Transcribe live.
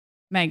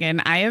Megan,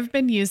 I have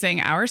been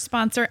using our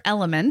sponsor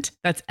Element,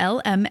 that's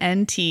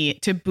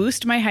LMNT, to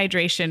boost my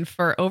hydration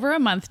for over a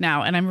month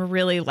now, and I'm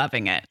really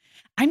loving it.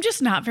 I'm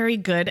just not very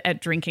good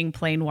at drinking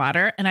plain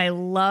water, and I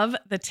love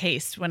the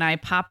taste when I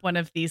pop one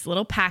of these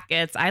little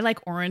packets. I like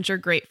orange or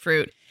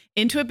grapefruit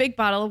into a big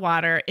bottle of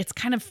water. It's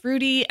kind of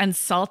fruity and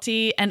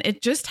salty, and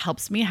it just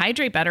helps me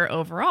hydrate better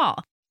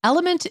overall.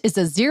 Element is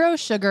a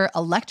zero-sugar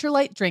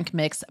electrolyte drink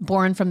mix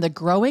born from the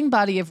growing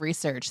body of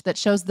research that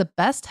shows the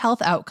best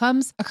health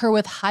outcomes occur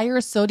with higher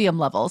sodium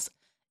levels.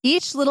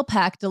 Each little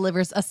pack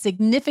delivers a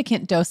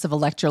significant dose of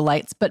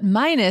electrolytes, but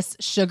minus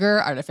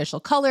sugar, artificial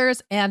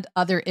colors, and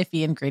other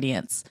iffy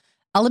ingredients.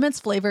 Element's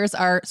flavors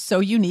are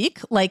so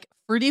unique, like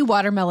fruity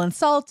watermelon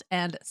salt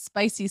and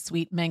spicy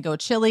sweet mango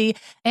chili.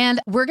 And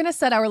we're going to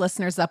set our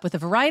listeners up with a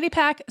variety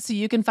pack so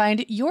you can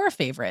find your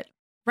favorite.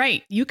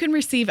 Right. You can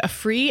receive a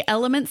free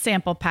Element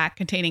sample pack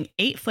containing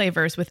 8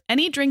 flavors with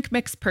any drink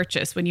mix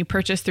purchase when you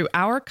purchase through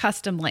our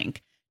custom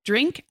link,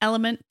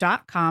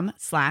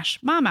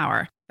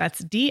 drinkelement.com/momhour.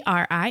 That's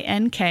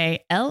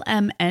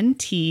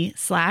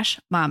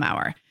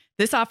DRINKLMNT/momhour.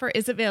 This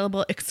is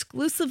available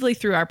exclusively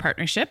through our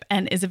partnership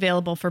and is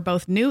available for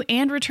both new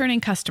and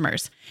returning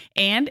customers.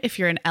 And if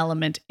you're an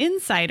Element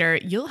insider,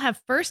 you'll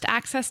have first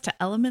access to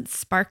Element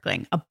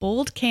Sparkling, a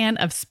bold can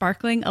of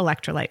sparkling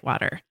electrolyte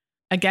water.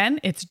 Again,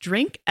 it's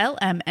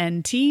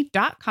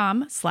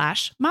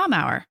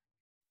drinklmnt.com/momhour.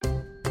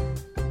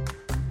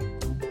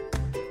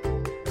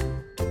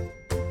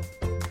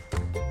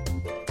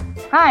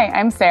 Hi,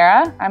 I'm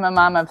Sarah. I'm a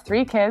mom of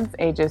 3 kids,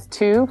 ages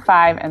 2,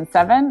 5, and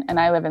 7, and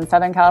I live in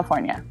Southern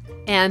California.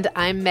 And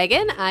I'm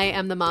Megan. I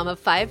am the mom of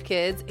 5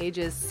 kids,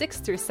 ages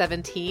 6 through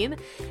 17,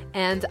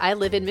 and I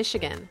live in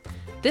Michigan.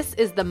 This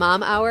is the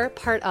Mom Hour,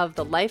 part of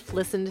the Life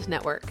Listened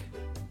Network.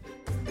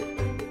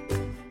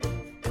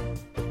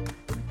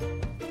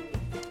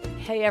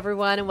 Hey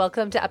everyone, and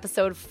welcome to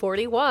episode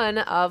 41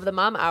 of the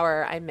Mom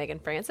Hour. I'm Megan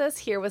Francis,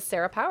 here with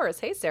Sarah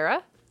Powers. Hey,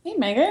 Sarah. Hey,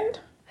 Megan.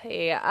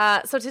 Hey,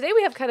 so today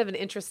we have kind of an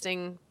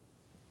interesting,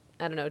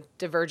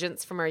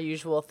 divergence from our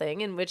usual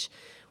thing, in which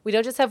we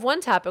don't just have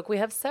one topic, we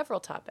have several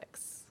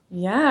topics.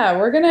 Yeah,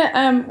 we're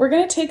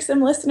gonna take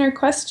some listener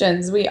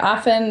questions. We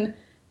often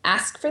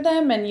ask for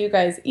them, and you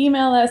guys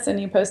email us,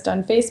 and you post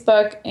on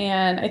Facebook.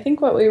 And I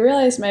think what we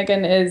realized,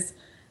 Megan, is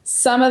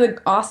some of the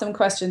awesome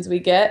questions we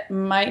get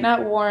might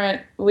not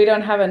warrant, we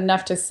don't have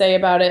enough to say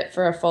about it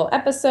for a full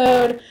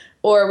episode,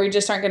 or we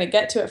just aren't going to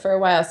get to it for a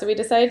while. So we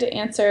decided to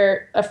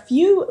answer a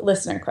few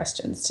listener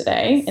questions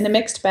today in a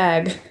mixed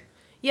bag.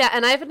 Yeah,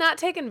 and I've not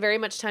taken very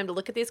much time to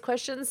look at these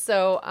questions,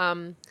 so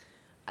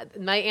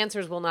my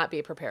answers will not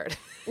be prepared.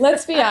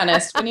 Let's be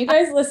honest. When you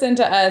guys listen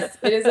to us,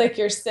 it is like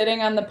you're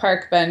sitting on the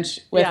park bench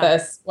with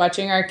us,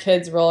 watching our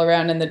kids roll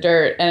around in the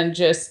dirt, and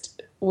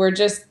we're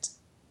just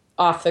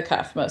off the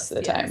cuff most of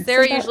the time.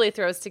 Sarah usually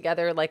throws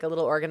together like a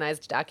little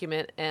organized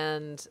document,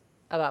 and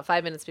about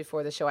 5 minutes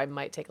before the show, I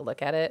might take a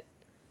look at it.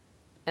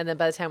 And then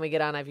by the time we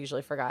get on, I've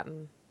usually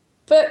forgotten.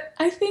 But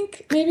I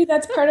think maybe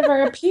that's part of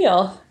our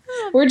appeal.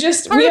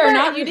 We are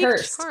not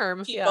rehearsed.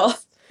 Charm.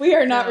 Yes. We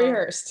are not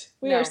rehearsed.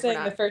 We are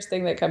saying the first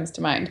thing that comes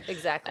to mind.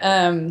 Exactly.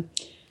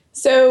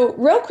 So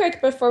real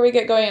quick before we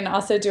get going and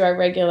also do our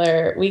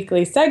regular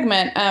weekly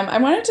segment, I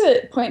wanted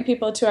to point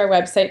people to our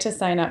website to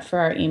sign up for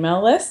our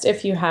email list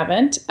if you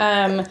haven't.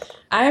 I'm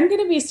going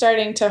to be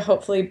starting to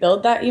hopefully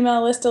build that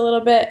email list a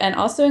little bit and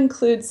also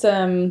include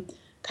some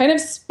kind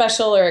of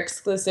special or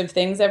exclusive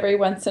things every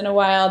once in a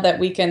while that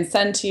we can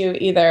send to you,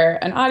 either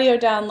an audio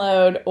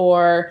download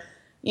or,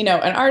 an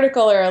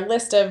article or a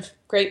list of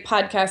great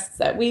podcasts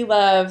that we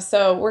love.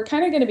 So we're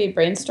kind of going to be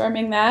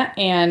brainstorming that,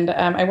 and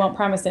I won't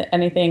promise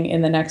anything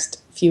in the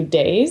next few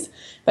days.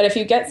 But if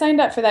you get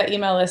signed up for that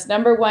email list,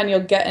 number one,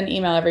 you'll get an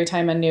email every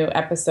time a new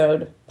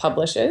episode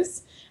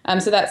publishes.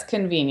 So that's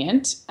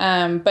convenient.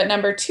 But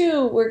number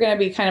two, we're going to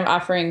be kind of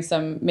offering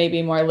some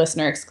maybe more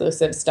listener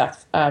exclusive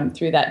stuff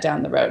through that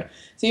down the road.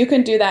 So you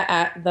can do that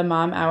at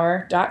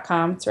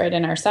themomhour.com. It's right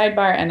in our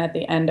sidebar, and at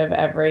the end of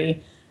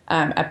every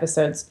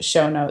episode's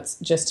show notes,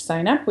 just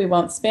sign up. We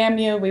won't spam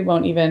you. We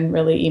won't even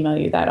really email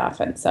you that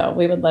often. So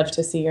we would love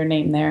to see your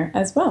name there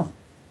as well.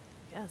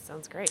 Yeah,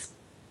 sounds great.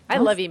 I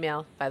love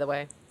email, by the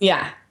way.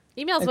 Yeah.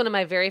 Email is one of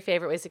my very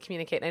favorite ways to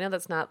communicate. I know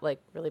that's not like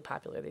really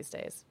popular these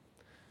days.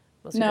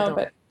 Most people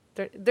don't.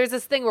 But there's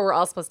this thing where we're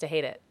all supposed to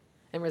hate it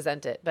and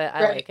resent it, but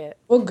I like it.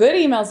 Well, good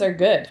emails are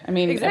good. I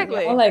mean,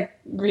 exactly. I like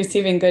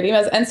receiving good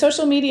emails. And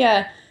social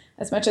media,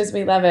 as much as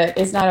we love it,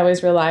 is not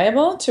always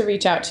reliable to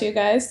reach out to you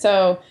guys.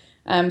 So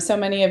so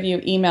many of you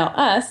email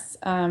us,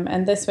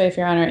 and this way, if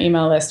you're on our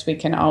email list, we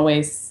can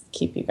always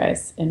keep you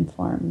guys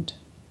informed.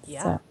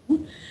 Yeah.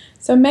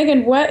 So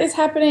Megan, what is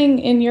happening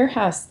in your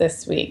house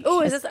this week?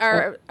 Oh, is this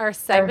our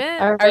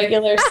segment? Our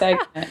regular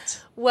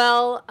segment.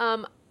 Well,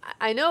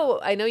 I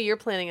know you're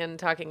planning on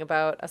talking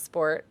about a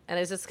sport, and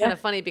it's just kind of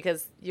funny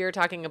because you're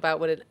talking about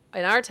what in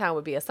our town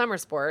would be a summer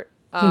sport.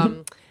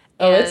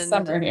 It's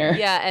summer here.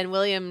 Yeah, and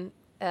William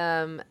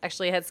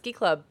actually had ski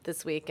club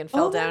this week and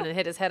fell down and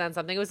hit his head on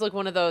something. It was like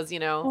one of those,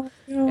 it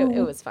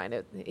was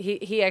fine.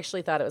 He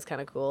actually thought it was kind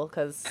of cool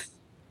because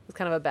it was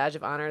kind of a badge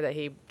of honor that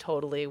he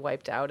totally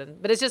wiped out.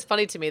 But it's just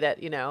funny to me that,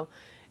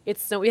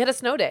 we had a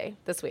snow day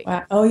this week.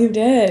 Wow. Oh, you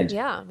did?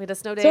 Yeah, we had a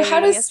snow day So how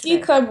does yesterday.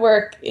 ski club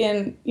work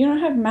you don't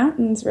have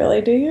mountains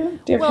really, do you?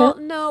 Do you have hills?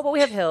 No, but we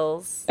have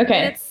hills. Okay.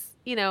 And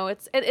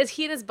it's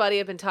he and his buddy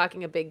have been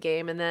talking a big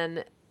game and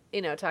then,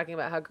 talking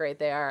about how great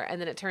they are.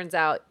 And then it turns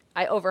out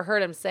I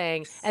overheard him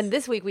saying, and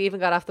this week we even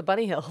got off the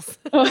bunny hills.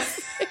 Oh.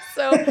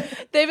 So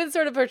they've been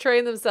sort of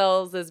portraying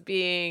themselves as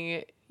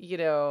being,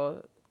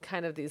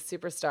 kind of these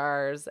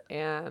superstars.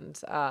 And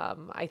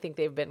I think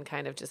they've been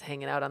kind of just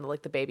hanging out on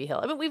the baby hill.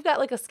 I mean, we've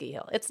got a ski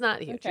hill. It's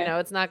not huge, Okay.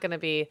 it's not going to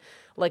be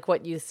like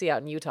what you see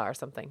out in Utah or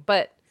something.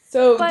 But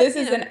this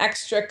is an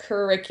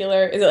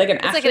extracurricular. Is it like an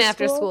it's like an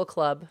after school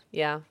club.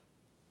 Yeah.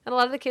 And a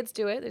lot of the kids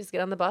do it. They just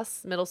get on the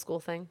bus, middle school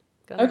thing.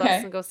 Get on the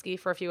bus and go ski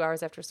for a few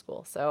hours after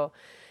school. So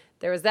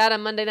there was that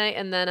on Monday night.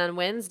 And then on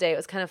Wednesday, it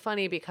was kind of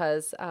funny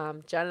because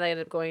John and I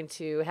ended up going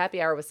to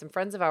happy hour with some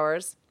friends of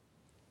ours.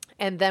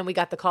 And then we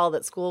got the call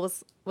that school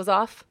was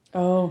off.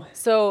 Oh.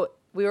 So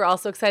we were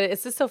also excited.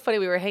 It's just so funny.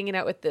 We were hanging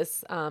out with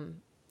this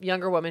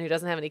younger woman who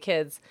doesn't have any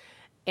kids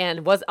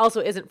and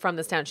isn't from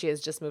this town. She has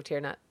just moved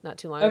here not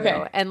too long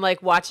ago. And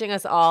watching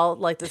us all,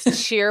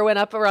 this cheer went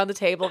up around the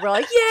table. We're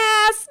like,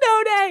 yeah,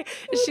 snow day.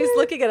 And she's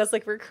looking at us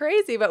like we're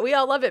crazy, but we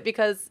all love it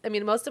because,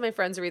 most of my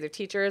friends are either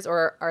teachers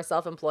or are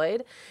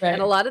self-employed. Right.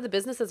 And a lot of the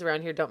businesses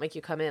around here don't make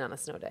you come in on a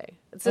snow day.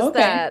 It's just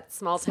that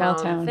small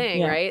town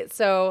thing, right?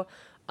 So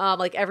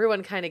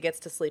everyone kind of gets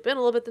to sleep in a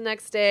little bit the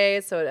next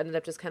day. So it ended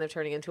up just kind of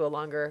turning into a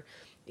longer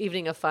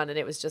evening of fun. And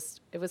it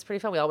was pretty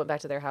fun. We all went back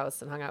to their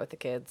house and hung out with the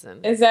kids.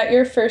 And is that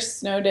your first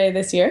snow day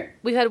this year?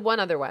 We've had one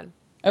other one.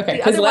 Okay.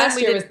 Because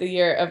last year was the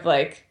year of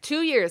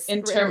 2 years. 2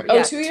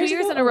 years 2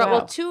 years in a row.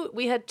 Wow. Well,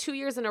 we had 2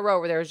 years in a row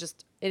where there was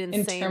just an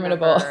insane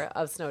interminable number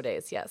of snow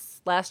days.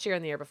 Yes. Last year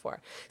and the year before.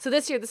 So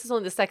this year, this is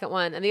only the second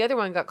one. And the other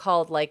one got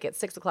called at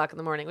 6 o'clock in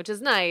the morning, which is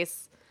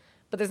nice.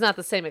 But there's not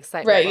the same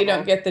excitement. Right, you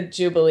don't get the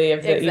jubilee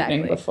of the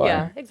evening before.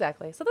 Yeah,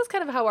 exactly. So that's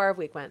kind of how our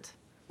week went.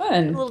 Fun.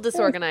 A little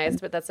disorganized,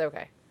 but that's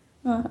okay.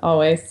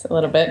 Always a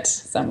little bit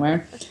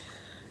somewhere.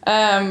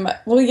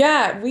 Well,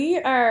 yeah, we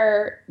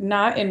are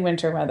not in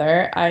winter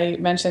weather. I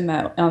mentioned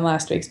that on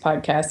last week's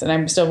podcast, and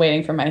I'm still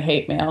waiting for my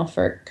hate mail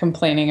for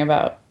complaining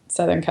about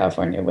Southern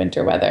California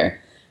winter weather.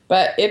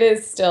 But it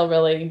is still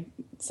really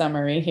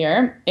summery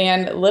here,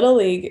 and Little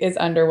League is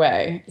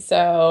underway.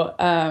 So,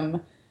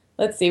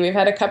 let's see, we've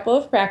had a couple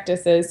of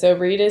practices. So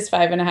Reed is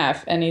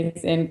 5.5 and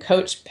he's in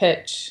coach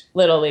pitch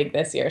Little League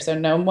this year. So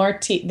no more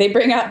tee. They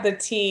bring out the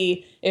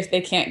tee if they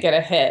can't get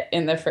a hit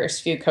in the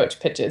first few coach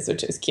pitches,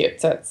 which is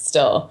cute. So it's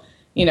still,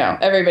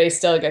 everybody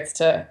still gets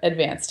to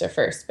advance to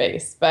first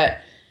base. But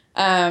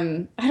I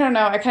don't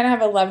know. I kind of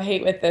have a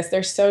love-hate with this.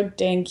 They're so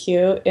dang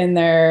cute in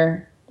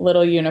their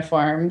little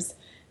uniforms.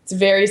 It's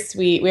very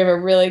sweet. We have a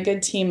really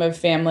good team of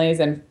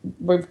families, and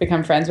we've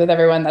become friends with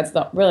everyone. That's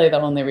really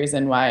the only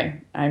reason why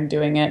I'm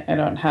doing it. I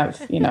don't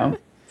have,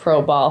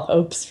 pro ball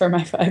hopes for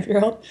my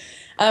 5-year-old.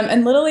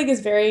 And Little League is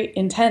very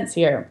intense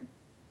here.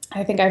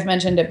 I think I've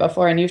mentioned it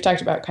before, and you've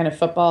talked about kind of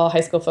football.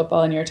 High school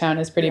football in your town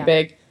is pretty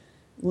big.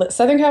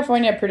 Southern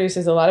California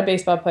produces a lot of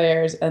baseball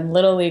players, and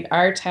Little League,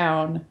 our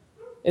town,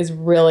 is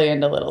really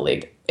into Little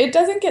League. It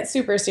doesn't get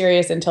super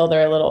serious until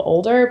they're a little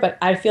older, but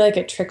I feel like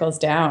it trickles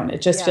down.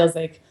 It just feels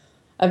like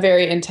a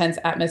very intense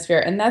atmosphere.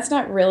 And that's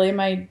not really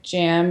my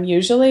jam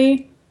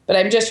usually, but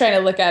I'm just trying to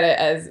look at it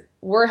as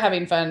we're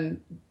having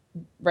fun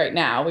right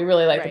now. We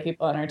really like the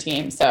people on our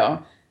team. So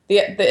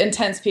the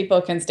intense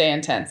people can stay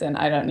intense and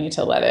I don't need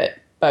to let it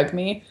bug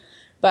me.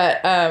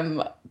 But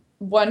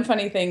one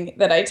funny thing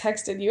that I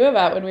texted you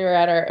about when we were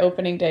at our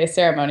opening day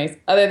ceremonies,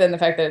 other than the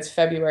fact that it's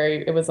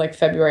February, it was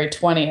February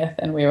 20th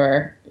and we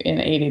were in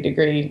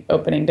 80-degree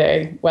opening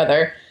day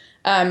weather,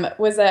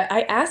 was that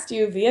I asked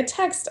you via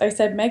text. I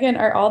said, Megan,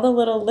 are all the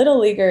little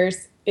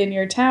leaguers in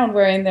your town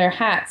wearing their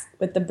hats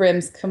with the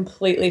brims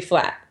completely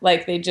flat,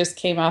 like they just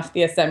came off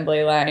the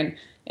assembly line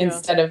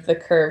instead of the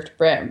curved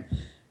brim?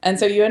 And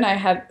so you and I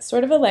had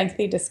sort of a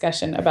lengthy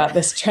discussion about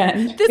this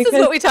trend. This is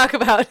what we talk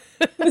about.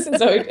 This is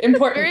so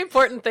important. Very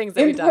important things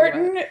that we talk about.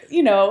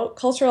 Important,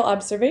 cultural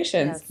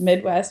observations,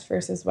 Midwest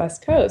versus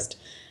West Coast.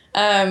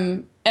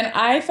 And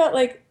I felt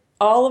like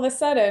all of a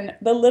sudden,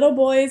 the little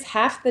boys,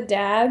 half the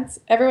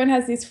dads, everyone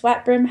has these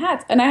flat brim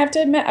hats. And I have to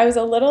admit, I was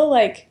a little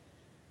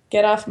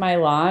get off my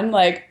lawn,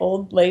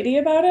 old lady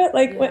about it.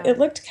 It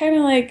looked kind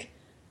of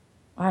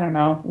I don't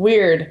know,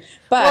 weird.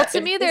 But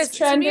to me, this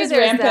trend is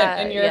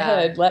rampant in your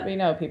hood, let me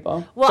know,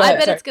 people. Well, I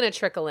bet it's going to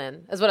trickle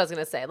in, is what I was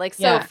going to say.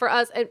 For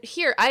us, and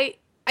here, I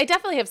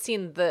definitely have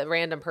seen the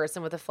random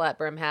person with a flat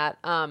brim hat.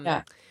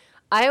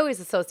 I always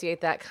associate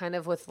that kind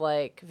of with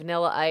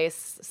Vanilla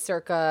Ice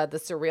circa the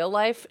Surreal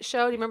Life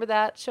show. Do you remember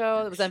that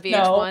show? It was on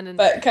VH1. No,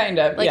 but kind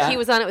of, he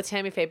was on it with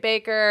Tammy Faye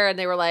Baker, and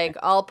they were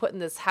all put in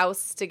this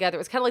house together. It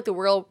was kind of like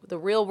the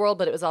real world,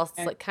 but it was all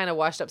kind of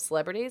washed up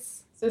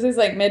celebrities. So this is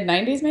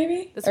mid-90s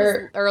maybe? This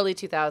was early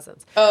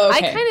 2000s. Oh,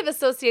 okay. I kind of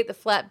associate the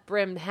flat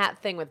brimmed hat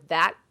thing with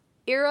that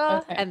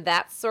era and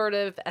that sort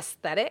of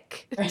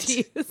aesthetic,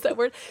 to use that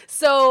word.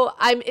 So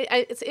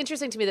it's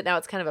interesting to me that now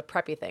it's kind of a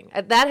preppy thing.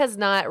 That has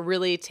not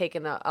really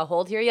taken a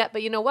hold here yet.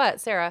 But you know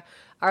what, Sarah?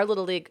 Our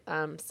Little League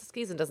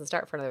season doesn't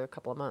start for another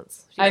couple of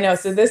months. I know.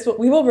 So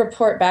we will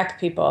report back,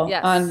 people,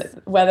 on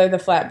whether the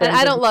flat brims. And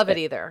I don't love it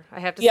either, I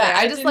have to say.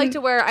 I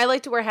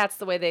like to wear hats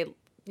the way they,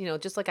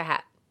 just like a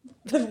hat.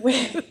 The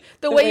way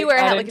you wear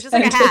a hat, like it's just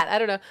like a hat. I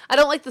don't know. I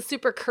don't like the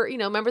super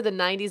remember the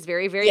 90s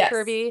very, very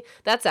curvy?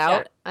 That's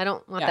out. I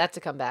don't want that to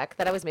come back.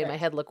 That always made my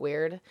head look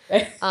weird.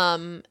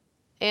 And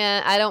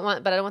I don't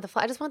want the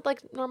flat. I just want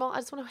like normal. I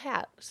just want a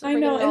hat. I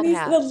know. And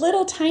the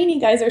little tiny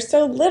guys are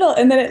so little.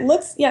 And then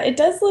it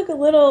does look a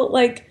little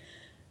like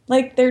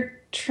they're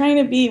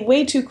trying to be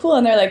way too cool,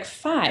 and they're like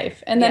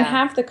 5. And then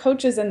half the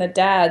coaches and the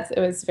dads,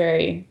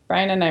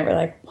 Brian and I were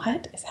like,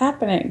 what is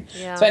happening?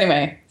 Yeah. So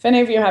anyway, if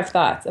any of you have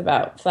thoughts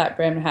about flat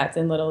brim hats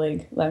in Little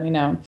League, let me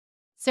know.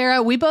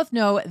 Sarah, we both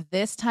know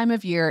this time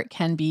of year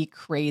can be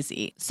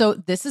crazy. So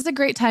this is a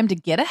great time to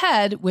get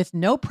ahead with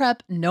no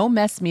prep, no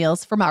mess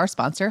meals from our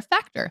sponsor,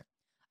 Factor.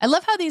 I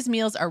love how these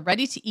meals are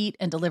ready to eat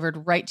and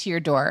delivered right to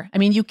your door. I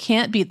mean, you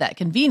can't beat that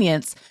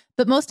convenience,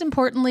 but most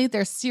importantly,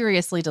 they're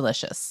seriously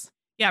delicious.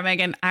 Yeah,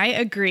 Megan, I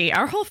agree.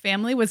 Our whole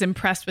family was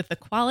impressed with the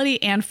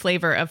quality and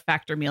flavor of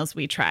Factor meals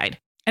we tried.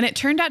 And it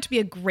turned out to be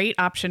a great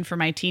option for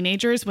my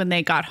teenagers when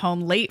they got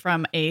home late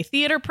from a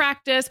theater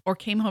practice or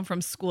came home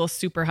from school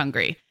super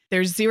hungry.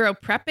 There's zero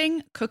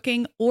prepping,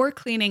 cooking, or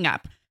cleaning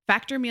up.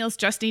 Factor meals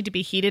just need to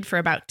be heated for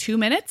about 2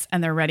 minutes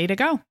and they're ready to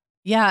go.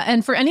 Yeah,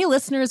 and for any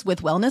listeners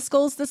with wellness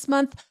goals this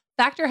month,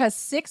 Factor has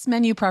 6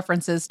 menu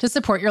preferences to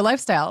support your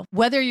lifestyle.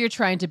 Whether you're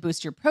trying to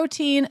boost your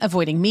protein,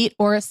 avoiding meat,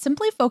 or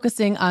simply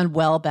focusing on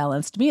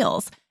well-balanced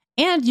meals.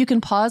 And you can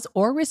pause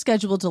or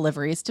reschedule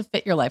deliveries to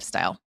fit your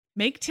lifestyle.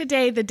 Make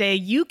today the day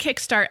you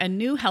kickstart a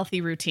new healthy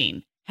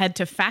routine. Head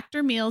to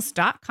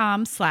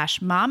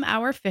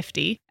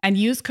factormeals.com/momhour50 and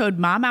use code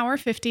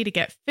momhour50 to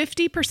get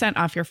 50%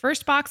 off your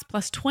first box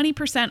plus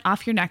 20%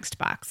 off your next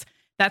box.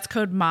 That's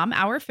code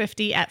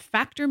momhour50 at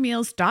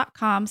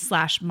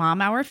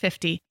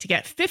factormeals.com/momhour50 to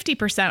get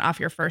 50% off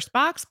your first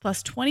box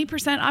plus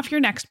 20% off your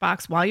next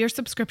box while your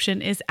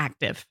subscription is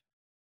active.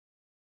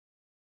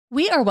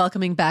 We are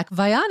welcoming back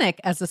Vionic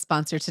as a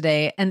sponsor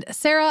today. And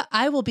Sarah,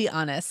 I will be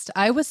honest,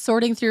 I was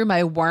sorting through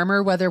my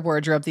warmer weather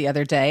wardrobe the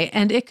other day,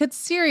 and it could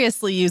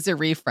seriously use a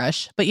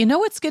refresh. But you know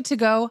what's good to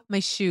go? My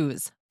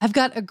shoes. I've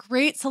got a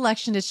great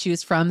selection to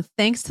choose from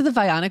thanks to the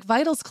Vionic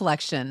Vitals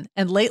collection.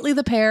 And lately,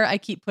 the pair I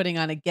keep putting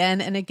on again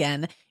and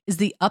again is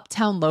the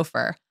Uptown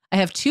Loafer. I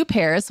have 2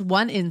 pairs,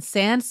 one in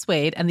sand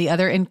suede and the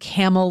other in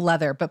camel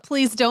leather. But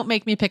please don't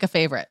make me pick a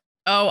favorite.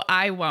 Oh,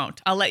 I won't.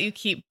 I'll let you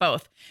keep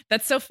both.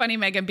 That's so funny,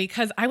 Megan,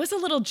 because I was a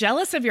little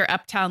jealous of your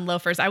Uptown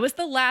loafers. I was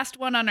the last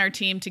one on our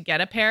team to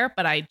get a pair,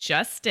 but I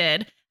just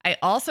did. I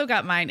also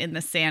got mine in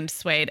the sand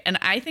suede, and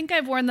I think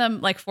I've worn them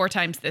like 4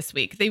 times this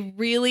week. They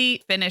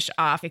really finish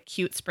off a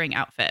cute spring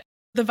outfit.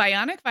 The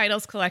Vionic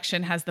Vitals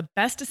collection has the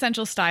best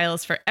essential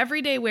styles for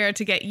everyday wear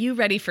to get you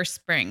ready for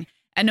spring.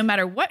 And no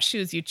matter what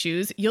shoes you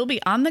choose, you'll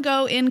be on the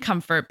go in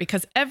comfort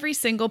because every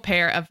single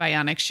pair of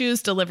Vionic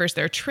shoes delivers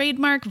their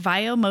trademark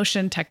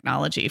VioMotion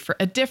technology for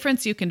a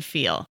difference you can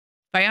feel.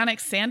 Vionic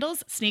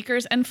sandals,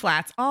 sneakers, and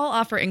flats all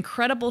offer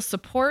incredible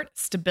support,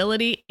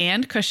 stability,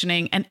 and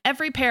cushioning, and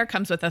every pair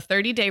comes with a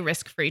 30-day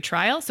risk-free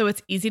trial, so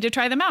it's easy to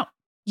try them out.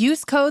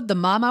 Use code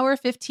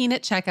TheMomHour15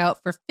 at checkout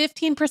for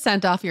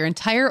 15% off your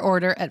entire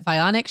order at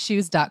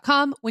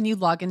VionicShoes.com when you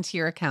log into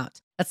your account.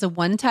 That's a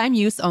one-time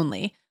use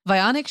only.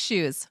 Vionic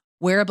Shoes.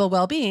 Wearable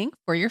well-being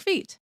for your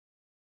feet.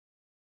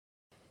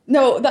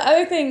 No, the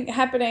other thing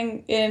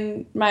happening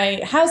in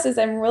my house is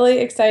I'm really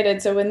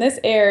excited. So when this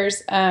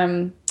airs,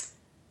 I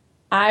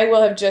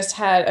will have just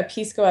had a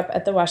piece go up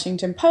at the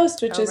Washington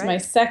Post, which is my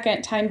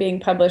second time being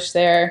published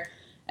there.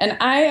 And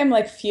I am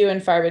like few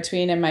and far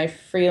between in my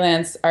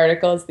freelance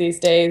articles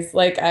these days.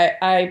 Like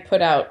I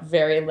put out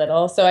very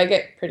little, so I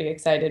get pretty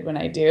excited when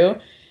I do.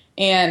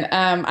 And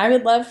I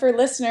would love for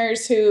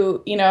listeners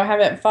who,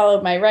 haven't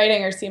followed my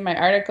writing or seen my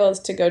articles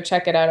to go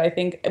check it out. I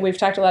think we've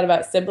talked a lot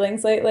about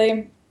siblings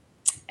lately,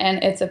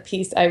 and it's a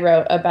piece I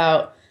wrote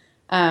about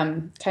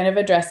kind of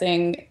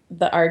addressing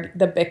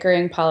the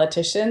bickering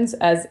politicians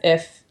as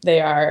if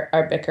they are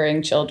our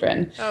bickering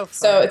children. Oh,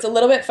 so it's a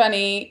little bit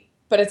funny,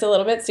 but it's a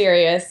little bit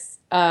serious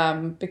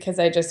because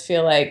I just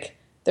feel like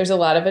there's a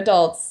lot of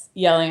adults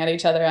yelling at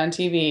each other on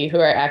TV who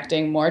are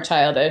acting more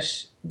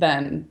childish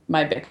than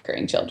my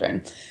bickering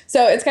children.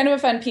 So it's kind of a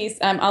fun piece.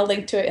 I'll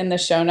link to it in the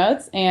show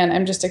notes, and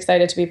I'm just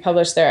excited to be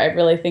published there. I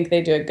really think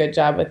they do a good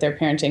job with their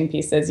parenting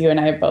pieces. You and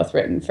I have both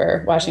written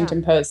for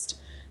Washington Post.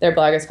 Their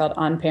blog is called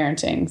On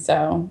Parenting.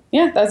 So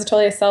yeah, that was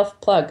totally a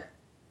self-plug.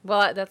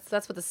 Well,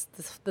 that's what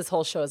this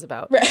whole show is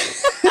about.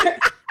 Right.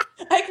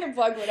 I can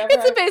plug whatever.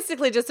 It's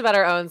basically just about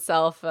our own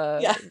self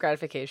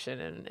gratification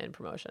and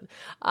promotion.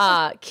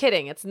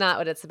 Kidding. It's not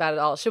what it's about at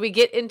all. Should we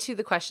get into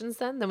the questions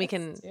then? Then we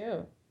can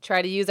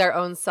try to use our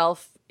own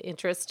self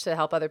interest to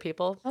help other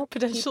people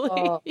potentially.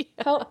 People.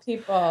 Help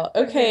people.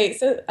 Okay,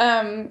 so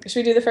should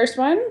we do the first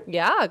one?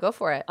 Yeah, go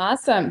for it.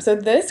 Awesome. So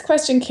this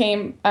question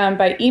came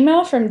by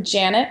email from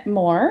Janet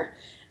Moore.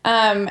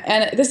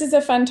 And this is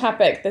a fun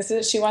topic.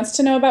 She wants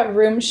to know about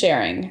room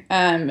sharing.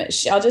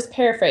 I'll just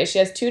paraphrase. She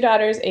has 2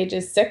 daughters,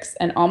 ages 6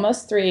 and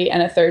almost 3,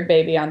 and a third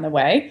baby on the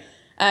way.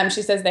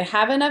 She says they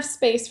have enough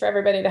space for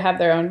everybody to have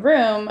their own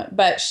room,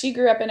 but she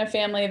grew up in a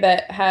family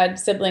that had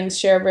siblings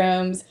share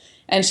rooms,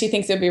 and she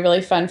thinks it would be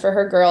really fun for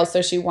her girls,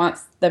 so she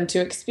wants them to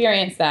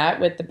experience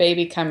that with the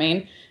baby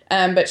coming.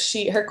 But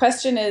her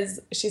question is,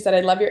 she said,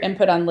 I'd love your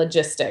input on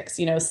logistics.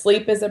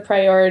 Sleep is a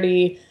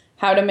priority,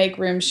 how to make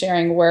room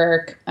sharing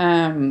work,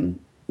 the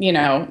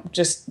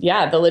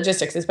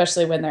logistics,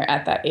 especially when they're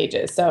at that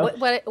ages. So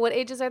what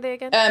ages are they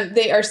again?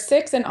 They are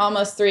 6 and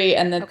almost 3,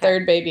 and the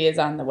third baby is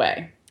on the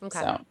way. Okay.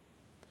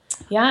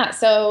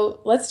 So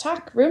let's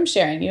talk room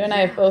sharing. You and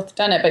I have both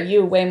done it, but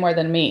you way more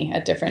than me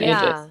at different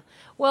ages.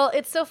 Well,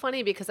 it's so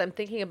funny because I'm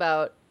thinking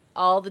about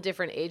all the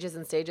different ages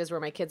and stages where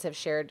my kids have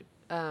shared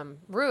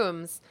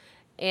rooms,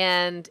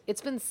 and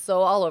it's been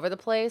so all over the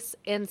place.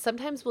 And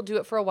sometimes we'll do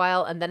it for a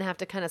while and then have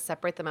to kind of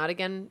separate them out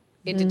again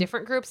into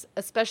different groups,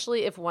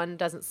 especially if one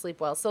doesn't sleep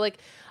well. So like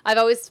I've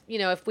always,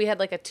 if we had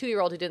like a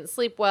 2-year-old who didn't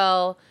sleep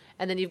well,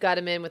 and then you've got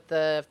him in with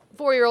the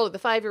 4-year-old or the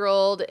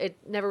 5-year-old, it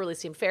never really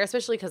seemed fair,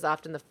 especially because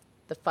often the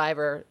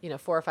 4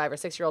 or 5 or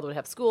 6-year-old would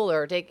have school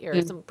or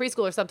some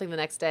preschool or something the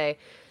next day,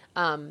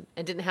 and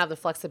didn't have the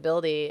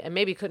flexibility and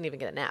maybe couldn't even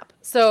get a nap.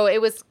 So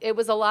it was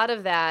a lot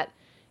of that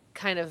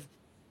kind of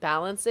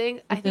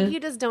balancing. I think you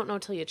just don't know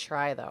till you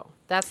try, though.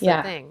 That's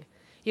the thing.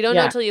 You don't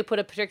know until you put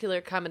a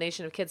particular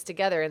combination of kids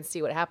together and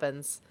see what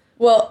happens.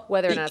 Well,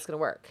 whether or not it's going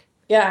to work.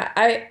 Yeah,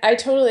 I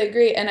totally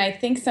agree. And I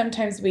think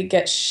sometimes we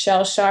get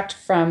shell-shocked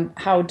from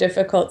how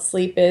difficult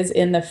sleep is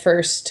in the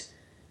first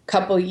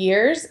couple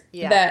years,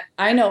 that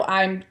I know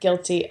I'm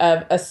guilty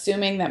of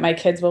assuming that my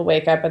kids will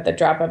wake up at the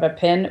drop of a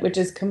pin, which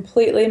is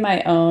completely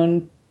my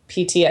own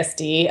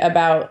PTSD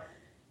about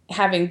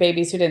having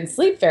babies who didn't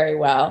sleep very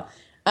well.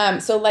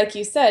 So like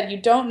you said, you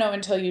don't know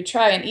until you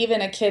try. And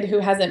even a kid who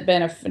hasn't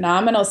been a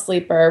phenomenal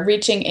sleeper,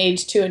 reaching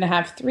age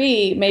 2.5,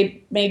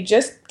 3, may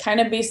just kind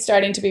of be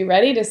starting to be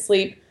ready to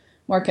sleep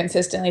more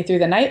consistently through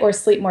the night or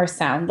sleep more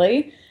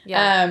soundly.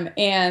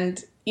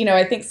 And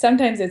I think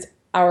sometimes it's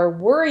our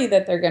worry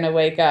that they're going to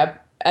wake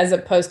up as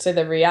opposed to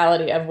the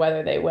reality of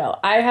whether they will.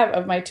 I have,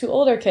 of my 2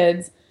 older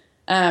kids,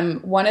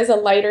 one is a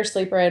lighter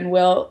sleeper and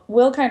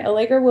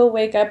Allegra will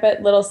wake up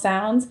at little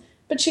sounds,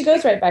 but she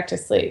goes right back to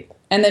sleep.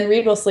 And then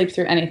Reed will sleep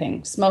through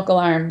anything, smoke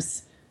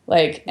alarms,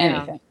 like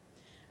anything.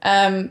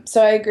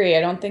 So I agree.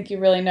 I don't think you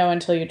really know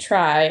until you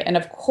try. And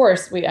of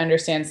course, we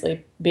understand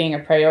sleep being a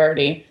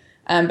priority,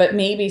 but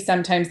maybe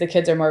sometimes the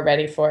kids are more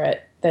ready for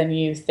it than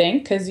you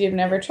think because you've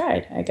never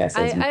tried, I guess.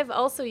 I've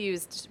also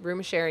used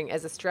room sharing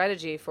as a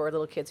strategy for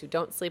little kids who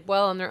don't sleep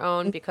well on their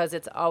own, because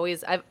it's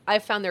always,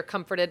 I've found they're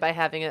comforted by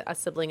having a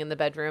sibling in the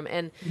bedroom,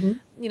 and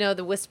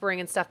the whispering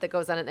and stuff that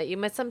goes on at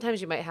night. Sometimes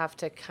you might have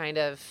to kind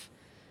of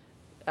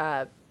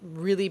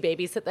really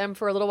babysit them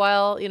for a little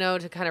while,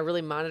 to kind of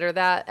really monitor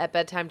that at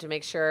bedtime to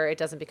make sure it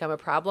doesn't become a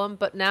problem.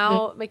 But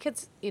now my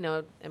kids,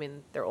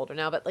 they're older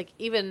now, but like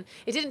even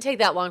it didn't take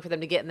that long for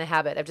them to get in the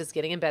habit of just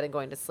getting in bed and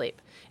going to sleep.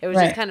 It was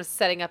just kind of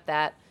setting up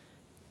that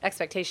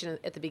expectation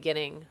at the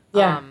beginning,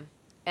 and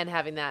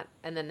having that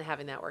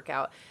work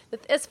out.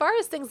 As far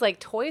as things like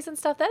toys and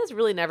stuff, that has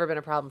really never been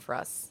a problem for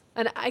us.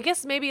 And I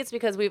guess maybe it's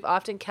because we've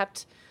often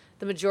kept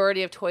the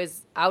majority of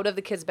toys out of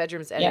the kids'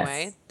 bedrooms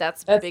anyway.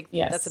 That's big.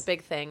 Yes. That's a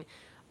big thing.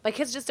 My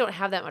kids just don't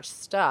have that much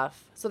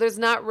stuff. So there's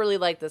not really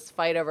like this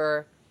fight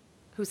over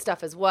whose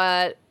stuff is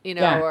what,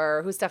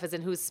 or whose stuff is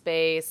in whose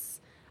space.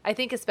 I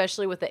think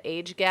especially with the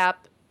age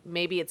gap,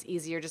 maybe it's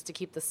easier just to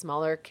keep the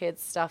smaller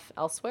kids' stuff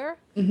elsewhere.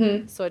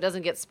 So it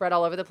doesn't get spread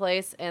all over the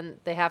place, and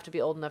they have to be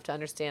old enough to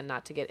understand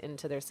not to get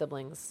into their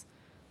siblings'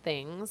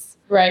 things.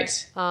 Right.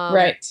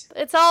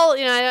 It's all,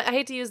 I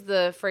hate to use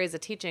the phrase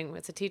it's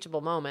a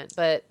teachable moment,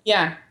 but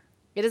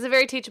it is a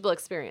very teachable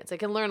experience. I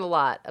can learn a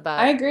lot about,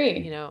 I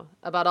agree.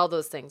 About all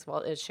those things while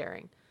it's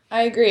sharing.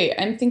 I agree.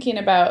 I'm thinking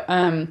about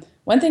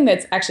one thing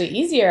that's actually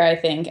easier, I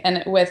think,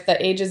 and with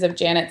the ages of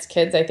Janet's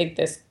kids, I think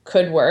this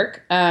could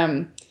work,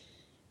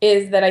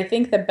 is that I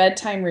think the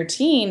bedtime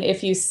routine,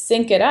 if you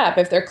sync it up,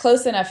 if they're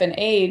close enough in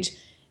age,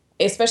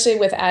 especially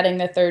with adding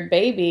the third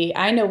baby,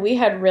 I know we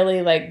had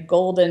really like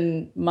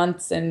golden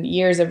months and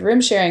years of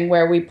room sharing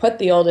where we put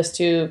the oldest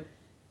two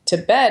to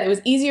bed. It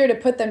was easier to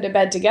put them to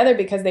bed together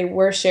because they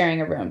were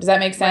sharing a room. Does that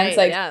make sense?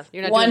 Right,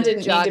 You're not one doing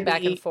didn't jog need to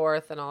back be and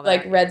forth and all that.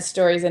 like read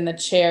stories in the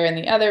chair in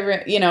the other room,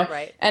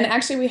 Right. And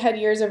actually we had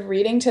years of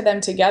reading to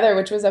them together,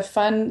 which was a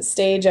fun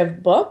stage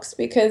of books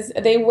because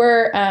they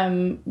were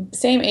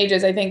same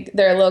ages. I think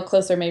they're a little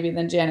closer maybe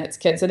than Janet's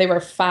kids. So they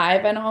were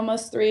 5 and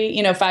almost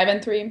 3, 5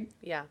 and 3.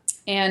 Yeah.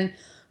 And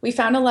we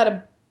found a lot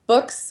of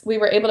books, we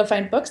were able to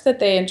find books that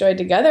they enjoyed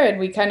together, and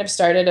we kind of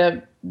started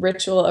a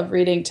ritual of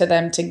reading to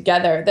them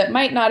together that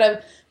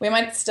we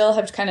might still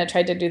have kind of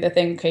tried to do the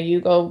thing, okay,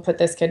 you go put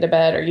this kid to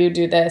bed or you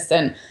do this.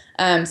 And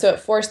so it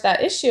forced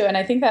that issue. And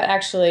I think that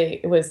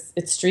actually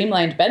it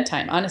streamlined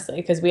bedtime, honestly,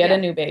 because we had a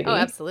new baby. Oh,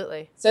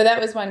 absolutely. So that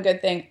was one good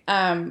thing.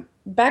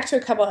 Back to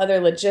a couple other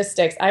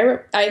logistics. I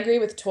agree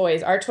with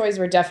toys. Our toys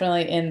were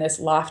definitely in this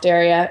loft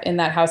area in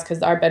that house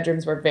because our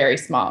bedrooms were very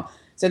small.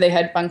 So they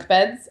had bunk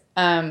beds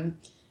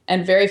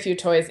and very few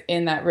toys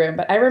in that room.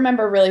 But I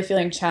remember really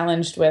feeling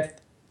challenged with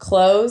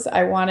clothes.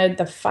 I wanted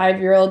the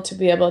 5-year-old to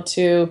be able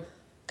to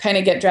kind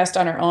of get dressed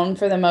on her own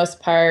for the most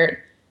part.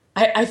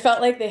 I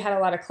felt like they had a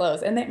lot of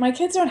clothes. And my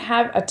kids don't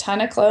have a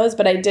ton of clothes,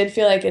 but I did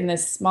feel like in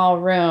this small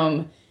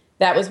room,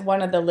 that was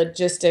one of the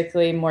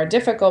logistically more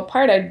difficult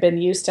part. I'd been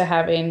used to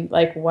having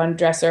like one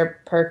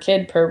dresser per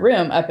kid per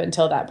room up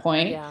until that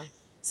point. Yeah.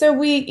 So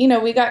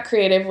we got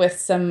creative with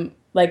some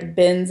like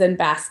bins and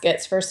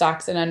baskets for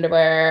socks and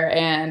underwear.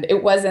 And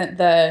it wasn't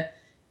the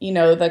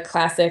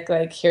classic,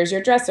 like, here's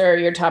your dresser,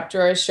 your top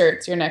drawer is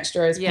shirts, your next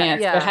drawer is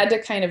pants. Yeah. But had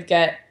to kind of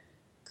get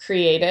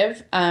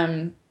creative.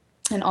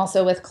 And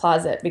also with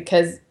closet,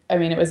 because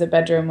it was a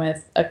bedroom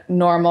with a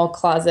normal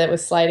closet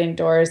with sliding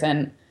doors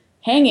and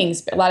a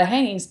lot of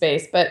hanging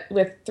space. But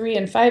with 3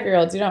 and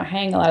 5-year-olds, you don't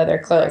hang a lot of their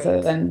clothes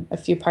other than a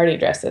few party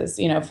dresses,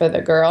 for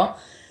the girl.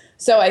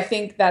 So I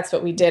think that's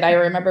what we did. I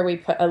remember we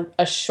put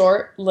a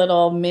short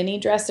little mini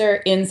dresser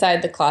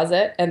inside the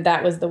closet, and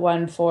that was the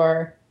one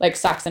for like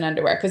socks and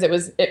underwear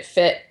because it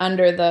fit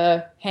under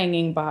the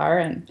hanging bar.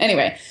 And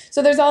anyway,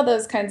 so there's all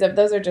those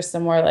are just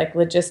some more like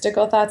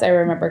logistical thoughts. I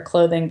remember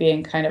clothing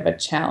being kind of a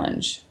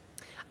challenge.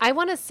 I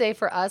want to say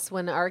for us,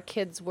 when our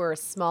kids were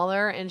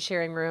smaller and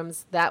sharing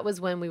rooms, that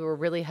was when we were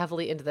really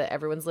heavily into the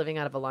everyone's living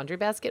out of a laundry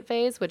basket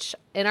phase, which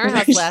in our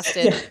house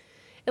lasted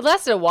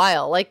a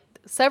while, like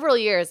several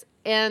years.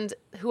 And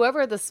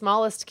whoever the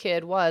smallest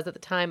kid was at the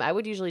time, I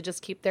would usually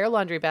just keep their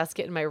laundry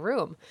basket in my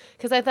room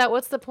because I thought,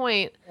 what's the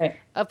point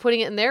of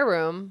putting it in their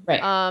room?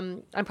 Right.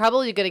 I'm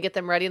probably going to get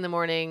them ready in the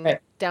morning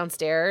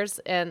downstairs.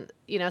 And,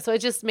 so it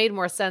just made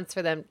more sense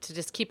for them to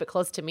just keep it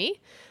close to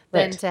me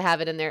than to have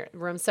it in their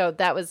room. So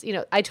that was,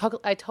 I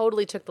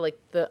totally took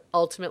the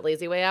ultimate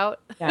lazy way out,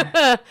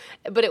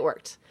 but it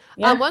worked.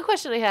 Yeah. One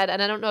question I had,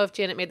 and I don't know if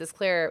Janet made this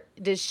clear,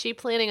 is she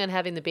planning on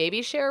having the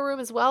baby share a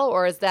room as well,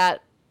 or is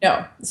that...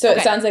 No. So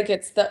it sounds like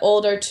it's the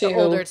older two.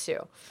 For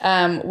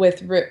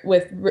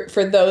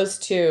those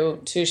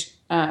two to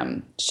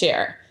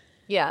share.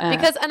 Yeah,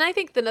 because and I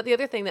think the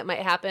other thing that might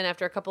happen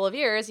after a couple of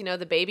years,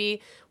 the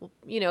baby,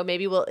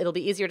 maybe it'll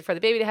be easier for the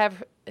baby to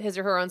have his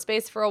or her own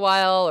space for a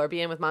while, or be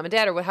in with mom and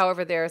dad, or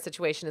however their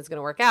situation is going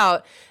to work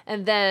out.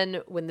 And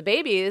then when the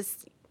baby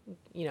is,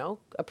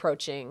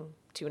 approaching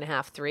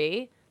 2.5,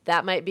 3.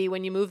 That might be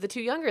when you move the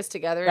two youngest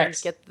together and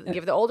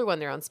give the older one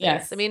their own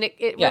space. Yes.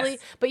 It really,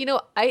 but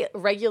I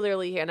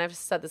regularly hear, and I've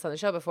said this on the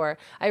show before,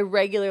 I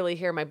regularly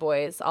hear my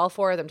boys, all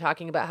 4 of them,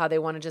 talking about how they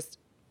want to just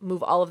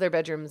move all of their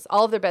beds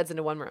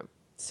into one room.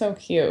 So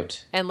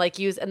cute. And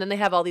and then they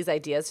have all these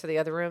ideas for the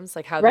other rooms,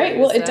 like how Right.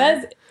 Well,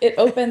 it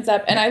opens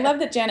up. And I love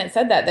that Janet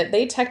said that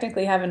they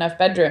technically have enough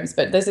bedrooms,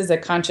 but this is a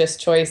conscious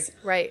choice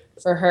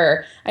for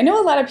her. I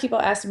know a lot of people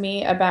asked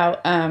me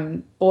about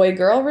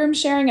boy-girl room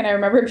sharing, and I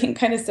remember being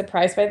kind of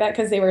surprised by that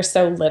because they were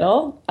so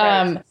little.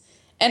 Right.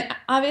 And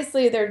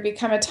obviously there'd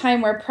become a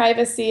time where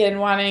privacy and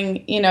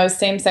wanting,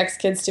 same-sex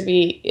kids to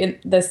be in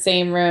the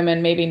same room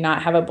and maybe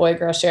not have a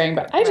boy-girl sharing.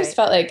 But I just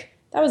felt like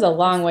that was a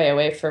long way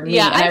away from me.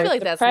 Yeah, and I feel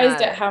like that's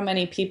surprised at how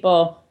many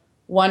people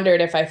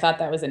wondered if I thought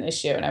that was an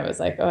issue. And I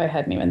was like, I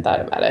hadn't even thought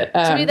about it.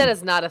 To me, that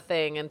is not a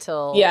thing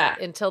until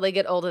they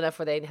get old enough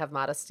where they have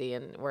modesty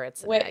and where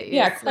it's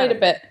quite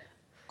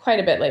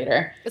a bit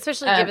later.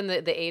 Especially given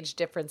the age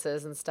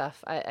differences and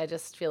stuff. I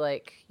just feel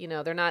like,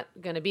 they're not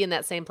going to be in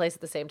that same place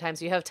at the same time.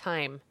 So you have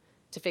time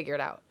to figure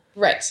it out.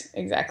 Right,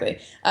 exactly.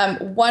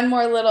 One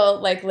more little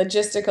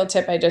logistical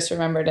tip I just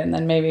remembered, and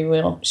then maybe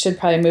should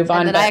probably move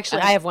on. And then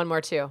I have one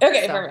more too.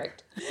 Okay,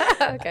 perfect.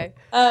 Okay.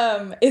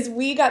 Is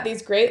we got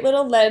these great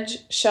little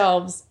ledge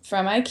shelves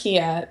from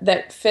IKEA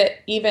that fit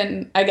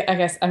even. I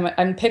guess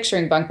I'm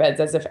picturing bunk beds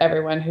as if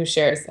everyone who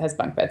shares has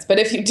bunk beds, but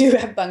if you do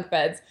have bunk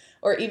beds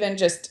or even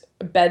just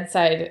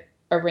bedside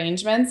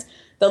arrangements.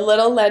 The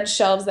little ledge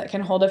shelves that can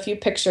hold a few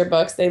picture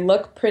books, they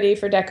look pretty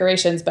for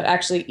decorations, but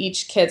actually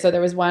each kid, so there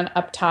was one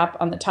up top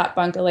on the top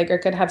bunk, Allegra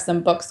could have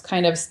some books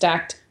kind of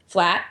stacked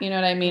flat, you know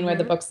what I mean, where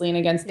the books lean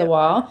against the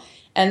wall,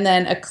 and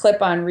then a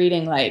clip-on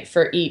reading light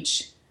for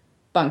each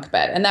bunk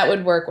bed. And that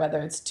would work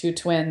whether it's 2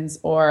 twins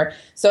or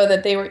so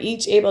that they were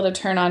each able to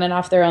turn on and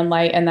off their own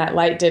light, and that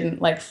light didn't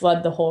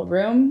flood the whole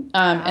room.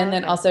 And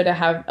then also to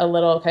have a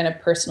little kind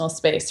of personal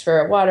space for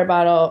a water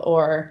bottle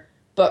or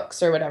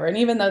books or whatever. And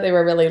even though they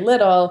were really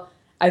little,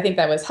 I think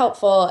that was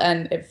helpful,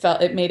 and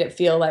it made it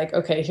feel like,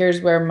 okay, here's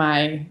where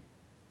my,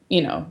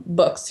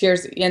 books,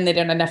 and they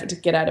didn't have to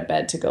get out of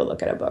bed to go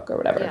look at a book or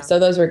whatever. Yeah. So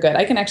those were good.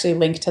 I can actually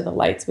link to the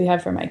lights we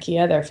have from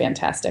IKEA. They're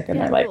fantastic,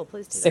 and they're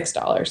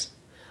 $6.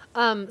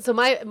 So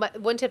my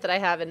one tip that I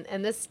have,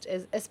 and this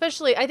is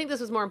especially, I think this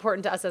was more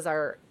important to us as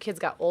our kids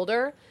got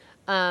older.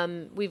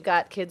 We've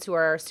got kids who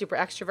are super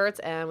extroverts,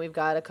 and we've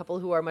got a couple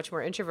who are much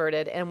more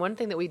introverted. And one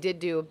thing that we did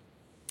do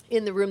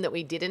in the room that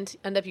we didn't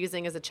end up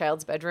using as a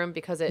child's bedroom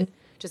because it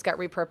just got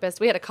repurposed.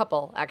 We had a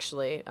couple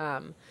actually,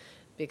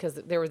 because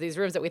there were these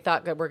rooms that we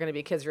thought were going to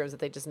be kids' rooms that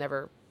they just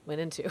never went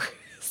into.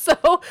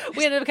 So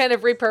we ended up kind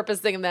of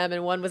repurposing them,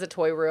 and one was a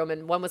toy room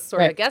and one was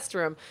sort of a guest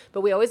room.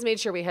 But we always made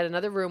sure we had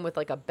another room with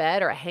like a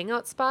bed or a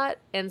hangout spot.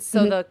 And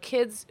so the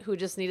kids who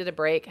just needed a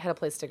break had a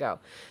place to go.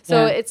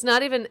 So it's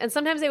not even, and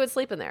sometimes they would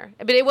sleep in there.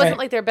 But it wasn't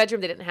like their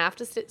bedroom. They didn't have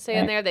to stay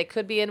in there. They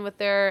could be in with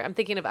their, I'm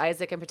thinking of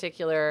Isaac in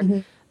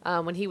particular.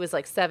 When he was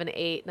like 7,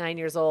 8, 9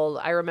 years old,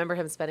 I remember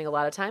him spending a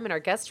lot of time in our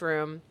guest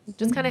room,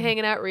 just kind of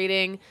hanging out,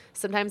 reading.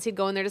 Sometimes he'd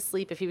go in there to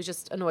sleep if he was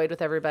just annoyed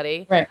with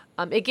everybody. Right.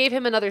 It gave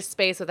him another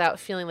space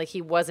without feeling like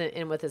he wasn't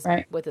in with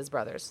his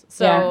brothers.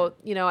 So,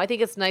 you know, I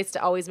think it's nice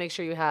to always make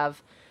sure you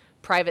have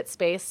private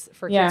space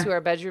for kids who are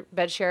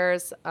bed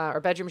sharers or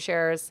bedroom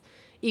sharers,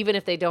 even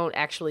if they don't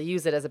actually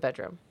use it as a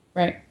bedroom.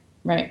 Right.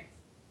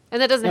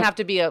 And that doesn't have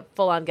to be a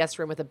full-on guest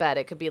room with a bed.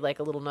 It could be like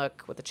a little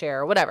nook with a chair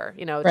or whatever.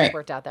 You know, it just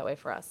worked out that way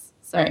for us.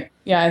 So. Right.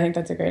 Yeah, I think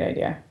that's a great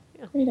idea.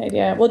 Yeah. Great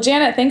idea. Well,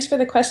 Janet, thanks for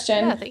the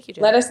question. Yeah, thank you,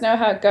 Janet. Let us know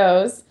how it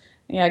goes.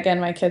 Yeah, again,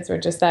 my kids were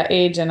just that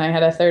age, and I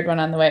had a third one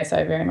on the way, so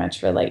I very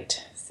much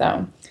relate.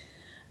 So,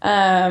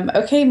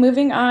 okay,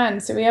 moving on.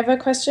 So we have a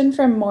question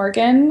from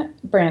Morgan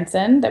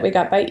Branson that we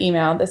got by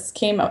email. This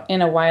came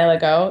in a while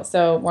ago.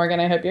 So Morgan,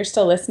 I hope you're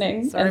still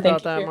listening. Sorry and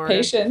thank about that, you for your Morgan.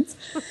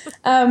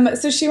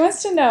 patience. So she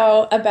wants to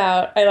know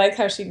about, I like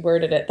how she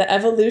worded it, the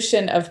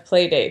evolution of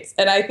play dates.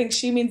 And I think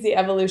she means the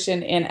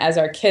evolution in as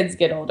our kids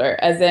get older,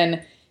 as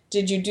in,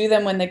 did you do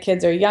them when the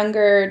kids are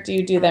younger? Do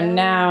you do them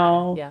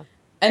now? Yeah.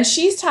 And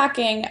she's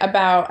talking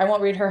about, I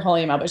won't read her whole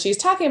email, but she's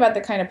talking about the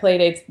kind of play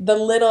dates,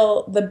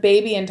 the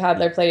baby and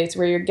toddler play dates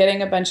where you're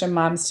getting a bunch of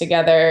moms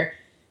together,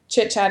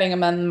 chit-chatting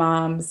among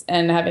moms,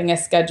 and having a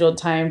scheduled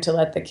time to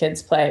let the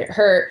kids play.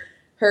 Her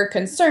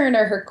concern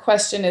or her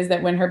question is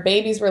that when her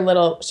babies were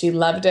little, she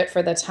loved it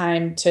for the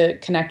time to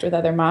connect with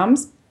other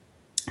moms.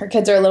 Her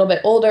kids are a little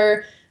bit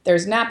older,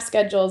 there's nap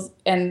schedules,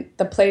 and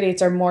the play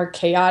dates are more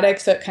chaotic,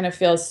 so it kind of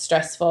feels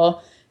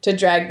stressful to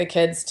drag the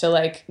kids to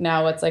like,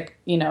 now it's like,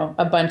 you know,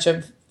 a bunch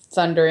of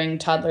thundering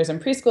toddlers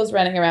and preschools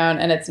running around,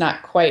 and it's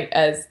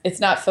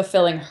not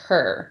fulfilling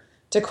her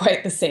to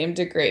quite the same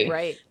degree.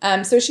 Right.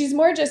 So she's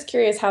more just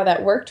curious how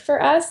that worked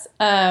for us,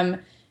 and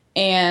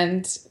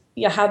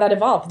how that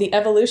evolved, the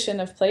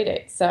evolution of play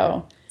dates.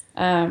 So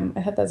I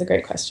thought that was a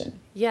great question.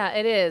 Yeah,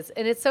 it is.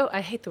 And it's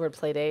I hate the word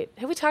play date.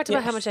 Have we talked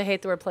about how much I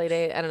hate the word play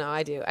date? I don't know.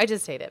 I do. I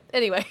just hate it.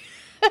 Anyway.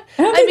 I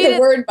don't think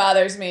the word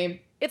bothers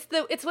me.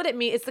 It's what it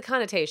means. It's the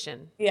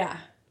connotation. Yeah.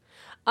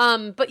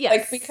 But yes.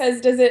 Like,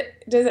 because does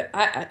it,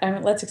 I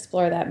mean, let's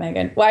explore that,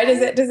 Megan. Why does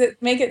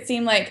it make it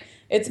seem like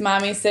it's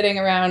mommy sitting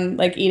around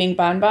like eating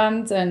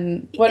bonbons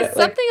and what?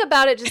 Something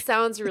about it just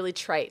sounds really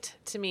trite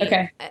to me.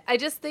 Okay. I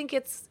just think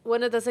it's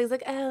one of those things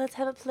like, oh, let's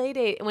have a play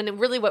date. And when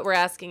really what we're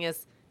asking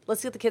is,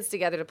 let's get the kids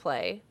together to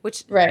play,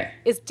 which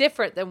is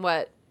different than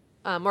what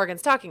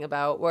Morgan's talking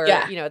about,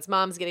 where, you know, it's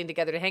moms getting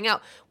together to hang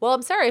out. Well,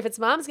 I'm sorry, if it's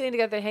moms getting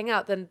together to hang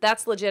out, then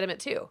that's legitimate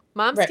too.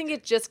 Moms can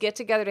just get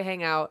together to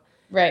hang out,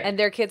 and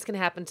their kids can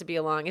happen to be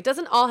along. It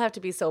doesn't all have to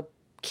be so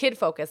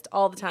kid-focused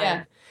all the time.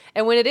 Yeah.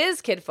 And when it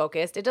is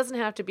kid-focused, it doesn't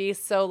have to be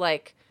so,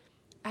 like,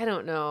 I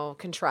don't know,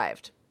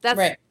 contrived. That's,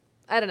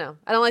 I don't know.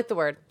 I don't like the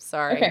word.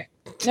 Sorry. Okay.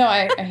 No,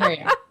 I hear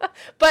you.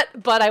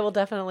 But I will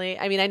definitely,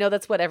 I mean, I know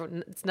that's what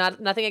it's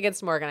nothing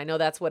against Morgan. I know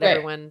that's what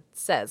everyone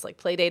says. Like,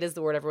 play date is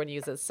the word everyone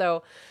uses.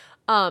 So,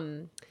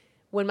 when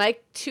my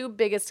two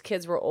biggest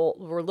kids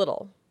were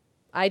little,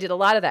 I did a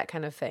lot of that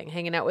kind of thing,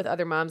 hanging out with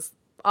other moms,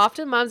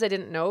 often moms I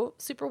didn't know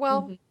super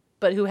well,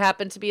 but who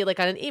happened to be like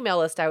on an email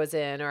list I was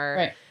in,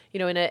 or, you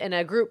know, in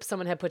a group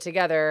someone had put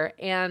together,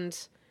 and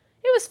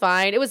it was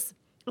fine. It was,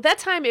 at that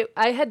time,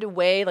 I had to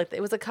weigh, like,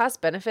 it was a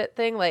cost benefit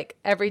thing. Like,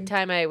 every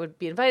time I would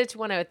be invited to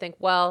one, I would think,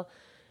 well,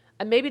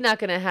 I'm maybe not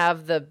going to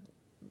have the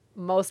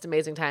most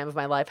amazing time of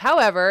my life.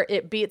 However,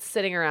 it beats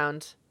sitting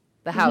around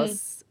the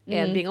house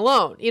and being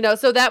alone, you know?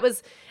 So that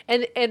was,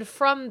 and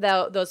from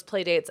those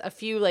play dates, a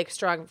few like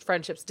strong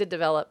friendships did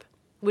develop,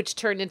 which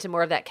turned into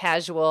more of that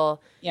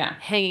casual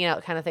hanging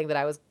out kind of thing that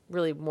I was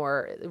really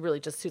it really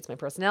just suits my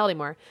personality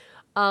more.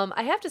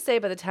 I have to say,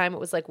 by the time it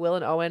was like Will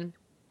and Owen,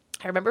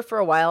 I remember for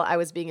a while I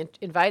was being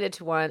invited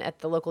to one at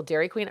the local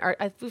Dairy Queen.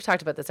 We've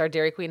talked about this. Our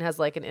Dairy Queen has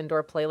like an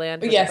indoor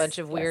playland with a bunch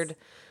of weird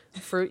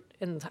fruit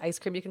and ice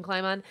cream you can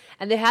climb on.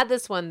 And they had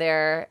this one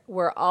there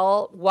where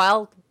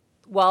while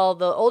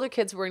the older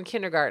kids were in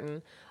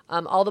kindergarten,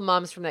 all the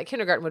moms from that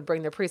kindergarten would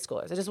bring their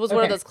preschoolers. It just was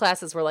one of those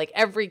classes where like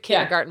every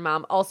kindergarten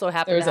mom also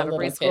happened to have a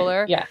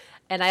preschooler. Kid. Yeah.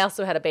 And I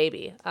also had a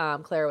baby.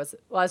 Claire I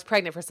was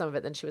pregnant for some of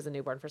it, then she was a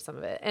newborn for some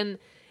of it. And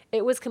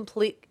it was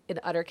complete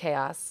and utter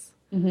chaos.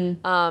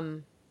 Mm-hmm.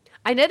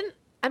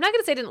 I'm not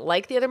going to say I didn't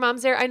like the other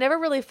moms there. I never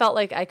really felt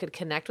like I could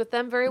connect with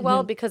them very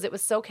well because it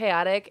was so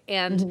chaotic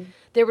and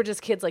there were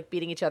just kids like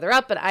beating each other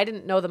up, but I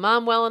didn't know the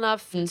mom well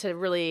enough to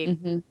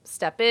really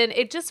step in.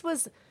 It just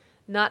was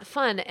not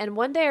fun. And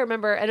one day I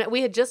remember, and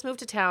we had just moved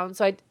to town,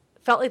 so I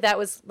felt like that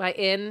was my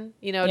in,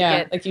 to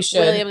get like you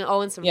should. William and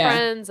Owen some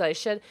friends. I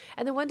should.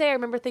 And then one day I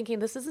remember thinking,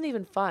 this isn't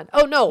even fun.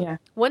 Oh, no. Yeah.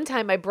 One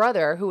time my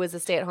brother, who was a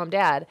stay-at-home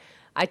dad,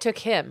 I took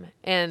him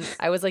and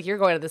I was like, you're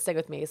going to this thing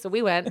with me. So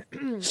we went.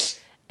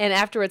 And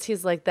afterwards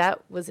he's like,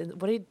 what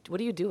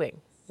are you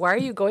doing? Why are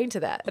you going to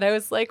that? And I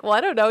was like, well,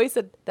 I don't know. He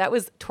said, that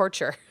was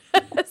torture.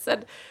 I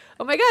said,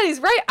 oh my God, he's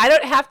right. I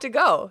don't have to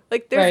go.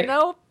 Like there's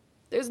no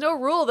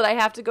rule that I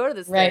have to go to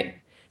this thing.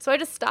 So I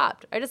just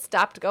stopped. I just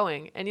stopped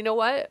going. And you know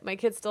what? My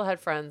kids still had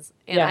friends.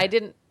 And I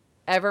didn't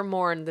ever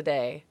mourn the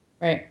day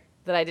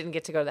that I didn't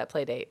get to go to that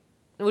play date,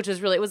 which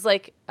was really, it was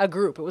like a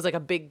group. It was like a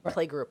big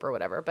play group or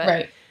whatever.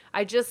 But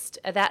I just,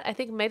 that I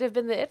think might have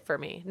been the it for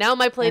me. Now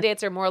my play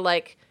dates are more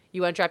like,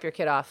 you want to drop your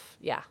kid off?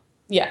 Yeah.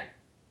 Yeah.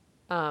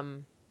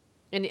 And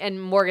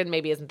Morgan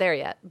maybe isn't there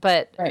yet,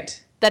 but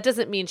that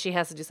doesn't mean she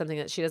has to do something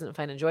that she doesn't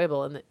find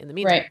enjoyable in the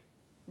meantime.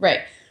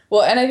 Right.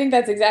 Well, and I think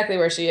that's exactly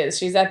where she is.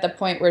 She's at the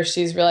point where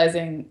she's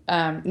realizing,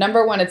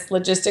 number one, it's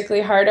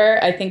logistically harder,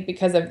 I think,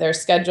 because of their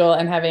schedule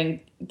and having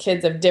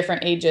kids of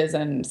different ages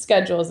and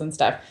schedules and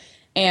stuff.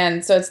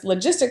 And so it's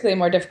logistically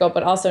more difficult,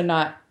 but also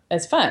not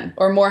as fun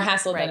or more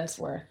hassle than it's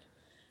worth.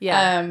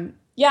 Yeah.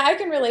 Yeah, I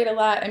can relate a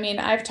lot. I mean,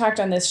 I've talked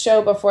on this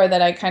show before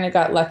that I kind of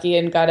got lucky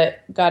and got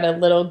a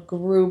little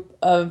group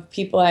of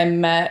people I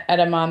met at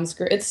a mom's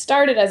group. It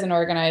started as an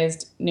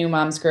organized new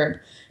moms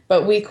group,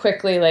 but we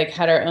quickly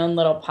had our own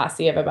little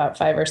posse of about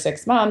 5 or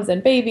 6 moms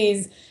and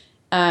babies.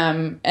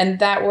 And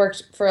that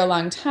worked for a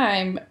long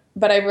time.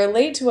 But I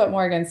relate to what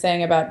Morgan's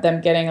saying about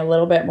them getting a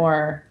little bit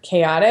more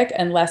chaotic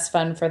and less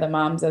fun for the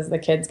moms as the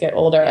kids get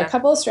older. Yeah. A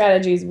couple of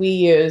strategies we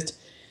used.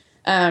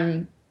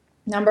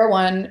 Number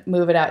one,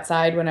 move it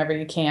outside whenever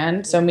you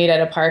can. So meet at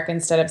a park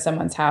instead of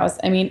someone's house.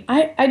 I mean,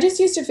 I just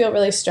used to feel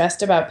really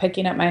stressed about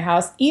picking up my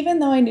house, even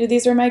though I knew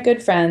these were my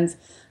good friends.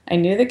 I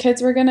knew the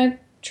kids were going to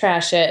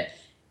trash it.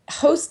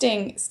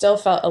 Hosting still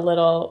felt a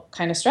little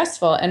kind of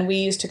stressful, and we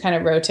used to kind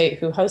of rotate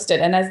who hosted.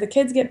 And as the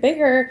kids get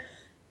bigger,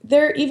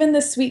 they're even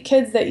the sweet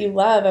kids that you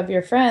love of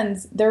your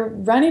friends, they're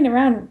running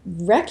around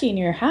wrecking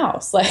your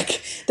house.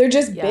 They're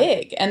just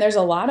big, and there's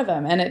a lot of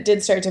them. And it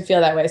did start to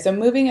feel that way. So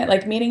moving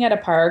it, meeting at a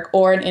park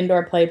or an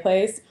indoor play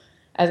place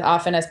as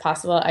often as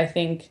possible, I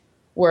think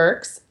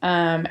works.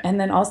 And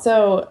then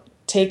also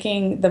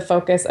taking the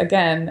focus,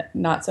 again,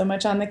 not so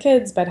much on the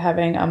kids, but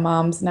having a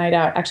mom's night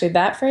out. Actually,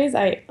 that phrase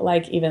I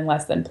like even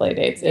less than play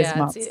dates is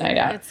mom's night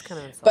out. It's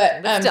kind of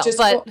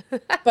insulting,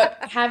 but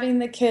having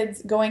the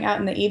kids going out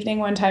in the evening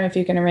one time, if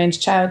you can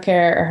arrange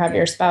childcare or have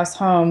your spouse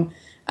home,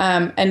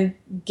 and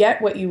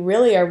get what you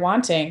really are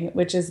wanting,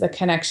 which is the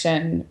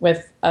connection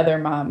with other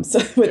moms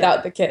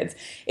without the kids.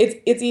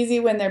 It's easy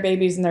when they're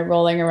babies and they're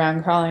rolling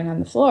around, crawling on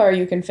the floor,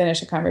 you can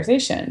finish a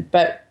conversation,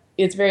 but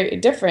it's very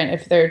different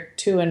if they're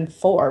 2 and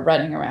 4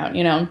 running around,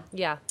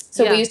 Yeah.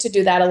 So we used to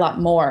do that a lot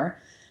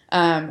more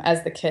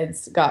as the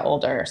kids got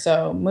older.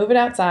 So move it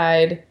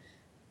outside,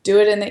 do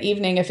it in the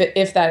evening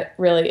if that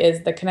really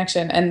is the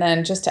connection. And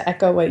then just to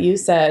echo what you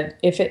said,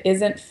 if it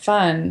isn't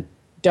fun,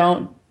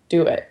 don't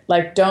do it.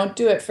 Don't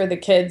do it for the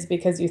kids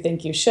because you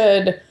think you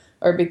should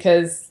or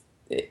because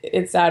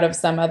it's out of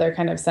some other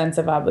kind of sense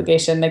of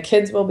obligation. The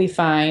kids will be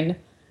fine.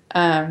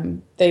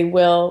 They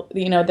will,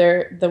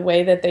 the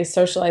way that they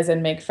socialize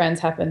and make friends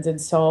happens in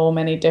so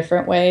many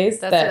different ways.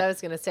 That's what I was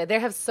going to say. They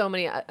have so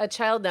many, a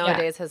child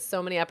nowadays has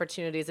so many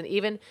opportunities. And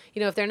even,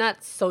 if they're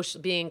not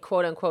being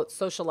quote unquote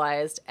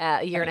socialized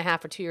at a year and a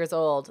half or 2 years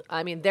old,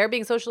 I mean, they're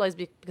being socialized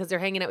because they're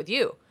hanging out with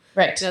you.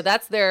 Right.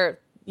 That's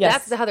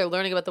that's how they're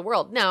learning about the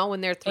world. Now,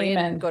 when they're 3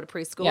 and go to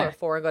preschool or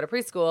 4 and go to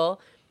preschool,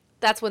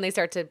 that's when they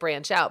start to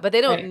branch out. But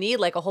they don't need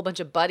a whole bunch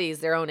of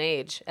buddies their own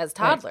age as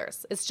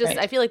toddlers. It's just,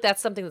 I feel like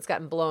that's something that's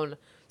gotten blown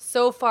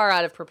so far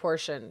out of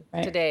proportion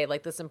today,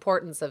 this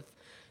importance of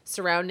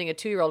surrounding a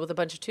 2-year-old with a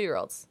bunch of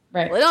 2-year-olds.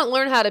 Right. Well, they don't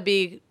learn how to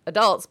be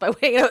adults by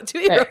hanging out with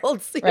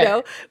 2-year-olds, which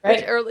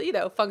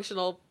are,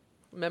 functional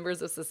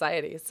members of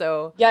society.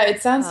 So yeah,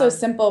 it sounds so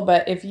simple,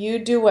 but if you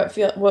do what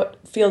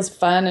feels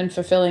fun and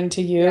fulfilling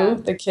to you,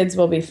 the kids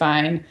will be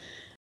fine.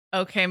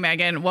 Okay,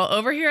 Megan. Well,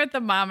 over here at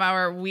the Mom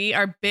Hour, we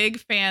are big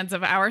fans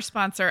of our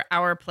sponsor,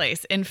 Our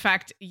Place. In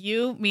fact,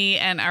 you, me,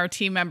 and our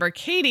team member,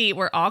 Katie,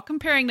 were all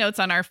comparing notes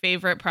on our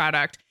favorite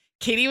product.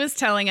 Katie was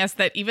telling us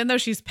that even though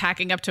she's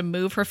packing up to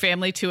move her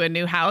family to a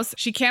new house,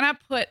 she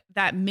cannot put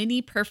that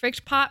mini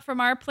perfect pot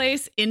from Our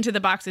Place into the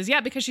boxes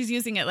yet because she's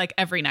using it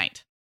every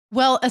night.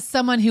 Well, as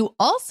someone who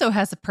also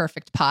has a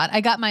perfect pot,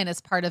 I got mine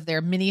as part of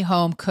their mini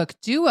home cook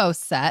duo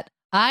set.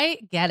 I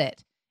get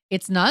it.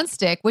 It's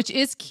nonstick, which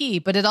is key,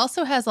 but it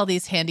also has all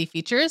these handy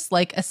features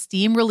like a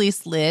steam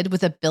release lid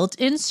with a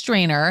built-in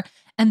strainer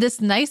and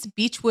this nice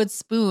beechwood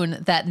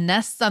spoon that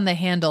nests on the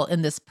handle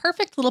in this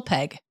perfect little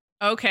peg.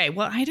 Okay,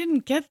 well, I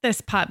didn't get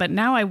this pot, but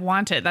now I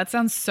want it. That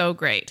sounds so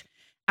great.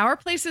 Our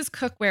Place's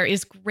cookware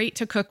is great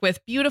to cook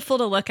with, beautiful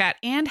to look at,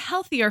 and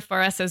healthier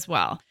for us as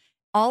well.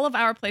 All of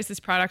Our Place's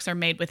products are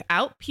made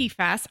without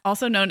PFAS,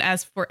 also known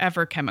as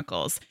forever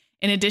chemicals.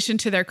 In addition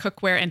to their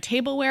cookware and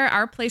tableware,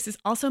 Our Place is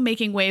also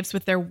making waves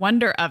with their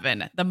Wonder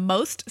Oven, the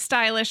most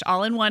stylish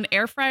all-in-one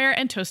air fryer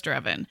and toaster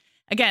oven.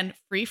 Again,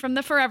 free from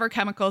the forever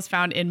chemicals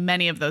found in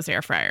many of those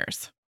air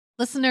fryers.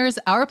 Listeners,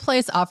 Our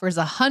Place offers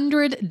a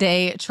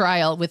 100-day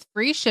trial with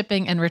free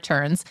shipping and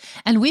returns,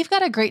 and we've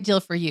got a great deal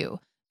for you.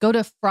 Go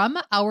to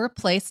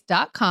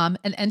FromOurPlace.com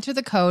and enter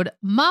the code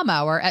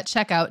MOMHOUR at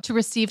checkout to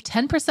receive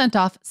 10%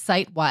 off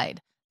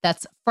site-wide.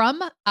 That's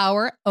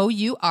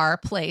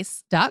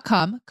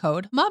FromOurPlace.com,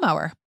 code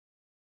MOMHOUR.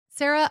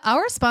 Sarah,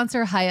 our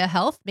sponsor, Hiya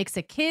Health, makes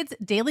a kids'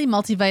 daily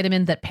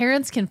multivitamin that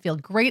parents can feel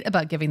great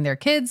about giving their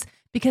kids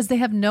because they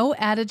have no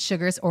added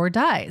sugars or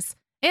dyes.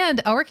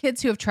 And our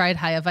kids who have tried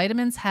Hiya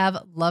vitamins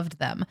have loved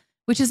them,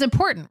 which is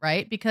important,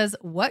 right? Because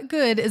what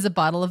good is a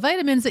bottle of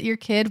vitamins that your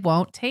kid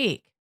won't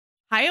take?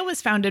 Hiya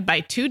was founded by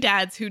two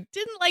dads who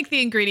didn't like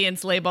the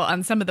ingredients label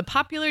on some of the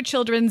popular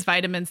children's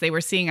vitamins they were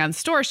seeing on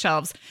store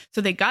shelves, so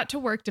they got to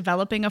work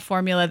developing a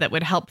formula that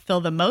would help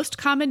fill the most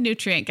common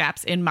nutrient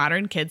gaps in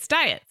modern kids'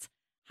 diets.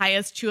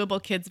 Hiya's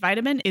Chewable Kids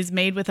Vitamin is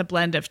made with a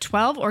blend of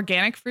 12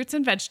 organic fruits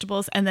and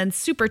vegetables and then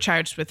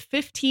supercharged with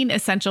 15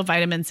 essential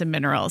vitamins and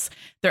minerals.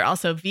 They're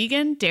also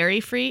vegan,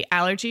 dairy-free,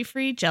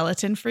 allergy-free,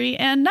 gelatin-free,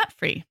 and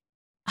nut-free.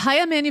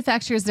 Hiya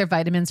manufactures their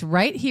vitamins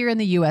right here in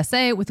the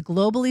USA with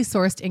globally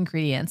sourced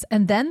ingredients,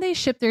 and then they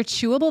ship their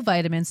chewable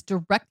vitamins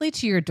directly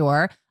to your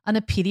door on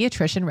a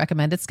pediatrician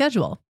recommended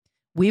schedule.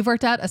 We've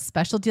worked out a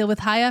special deal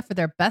with Hiya for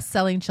their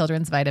best-selling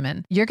children's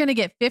vitamin. You're going to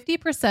get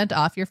 50%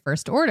 off your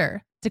first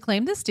order. To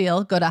claim this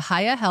deal, go to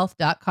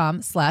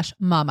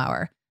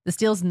hiyahealth.com/momhour. This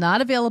deal's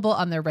not available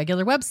on their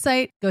regular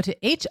website. Go to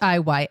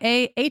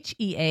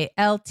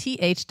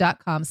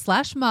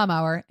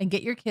hiyahealth.com/momhour and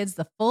get your kids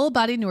the full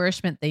body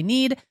nourishment they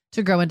need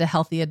to grow into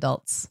healthy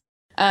adults.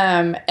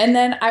 And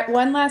then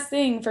one last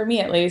thing for me,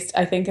 at least,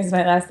 I think is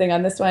my last thing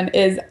on this one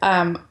is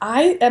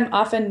I am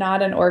often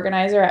not an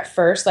organizer at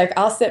first. Like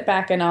I'll sit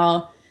back and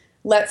I'll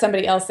let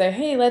somebody else say,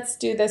 hey, let's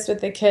do this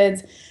with the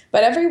kids.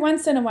 But every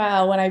once in a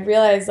while when I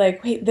realize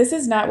like, wait, this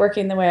is not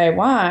working the way I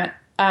want,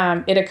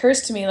 it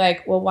occurs to me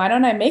like, well, why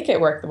don't I make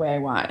it work the way I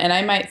want? And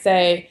I might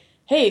say,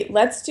 hey,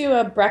 let's do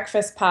a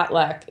breakfast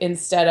potluck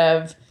instead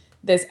of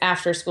this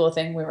after school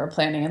thing we were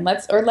planning, and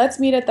let's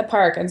meet at the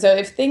park. And so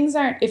if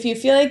you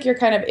feel like you're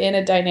kind of in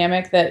a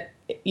dynamic that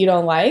you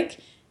don't like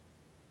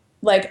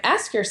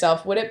ask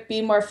yourself, would it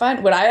be more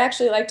fun? Would I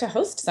actually like to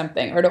host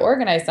something or to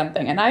organize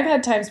something? And I've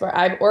had times where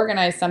I've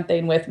organized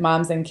something with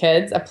moms and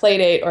kids, a play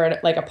date or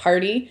like a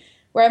party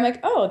where I'm like,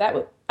 oh,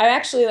 I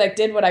actually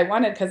did what I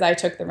wanted because I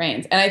took the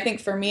reins. And I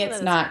think for me,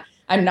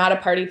 I'm not a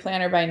party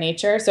planner by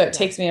nature. So it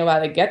takes me a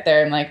while to get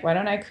there. I'm like, why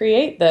don't I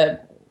create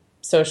the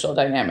social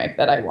dynamic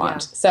that I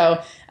want? Yeah.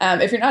 So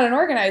if you're not an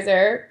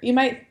organizer, you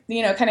might,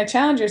 kind of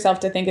challenge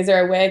yourself to think, is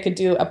there a way I could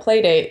do a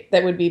play date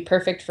that would be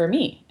perfect for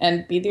me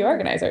and be the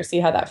organizer, see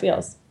how that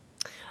feels.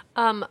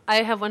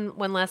 I have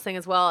one last thing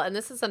as well. And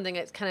this is something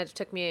that kind of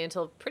took me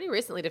until pretty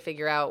recently to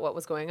figure out what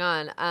was going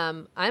on.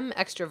 I'm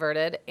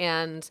extroverted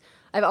and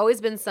I've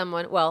always been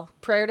someone, well,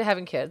 prior to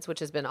having kids, which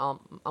has been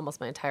almost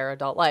my entire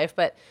adult life,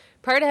 but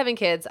prior to having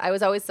kids, I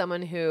was always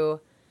someone who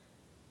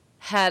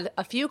had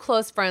a few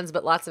close friends,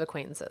 but lots of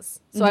acquaintances.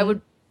 So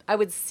I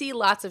would see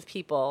lots of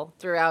people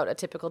throughout a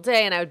typical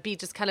day, and I would be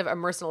just kind of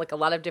immersed in a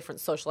lot of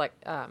different social,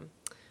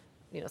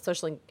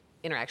 social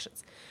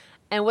interactions.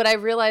 And what I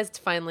realized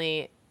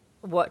finally,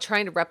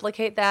 trying to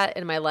replicate that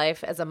in my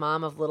life as a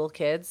mom of little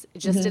kids, it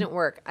just didn't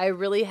work. I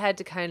really had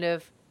to kind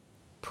of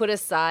put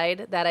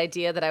aside that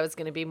idea that I was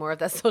going to be more of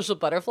that social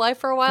butterfly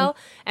for a while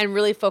and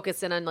really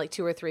focus in on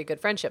 2 or 3 good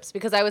friendships,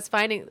 because I was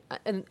finding,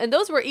 and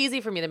those were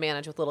easy for me to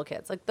manage with little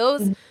kids.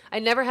 I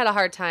never had a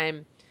hard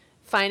time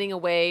finding a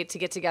way to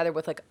get together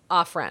with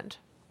a friend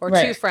or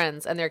 2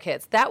 friends and their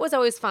kids. That was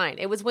always fine.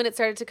 It was when it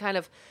started to kind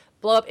of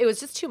blow up. It was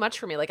just too much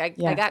for me.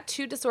 I got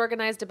too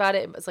disorganized about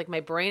it. It was my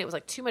brain, it was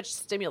too much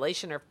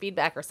stimulation or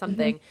feedback or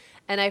something.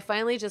 And I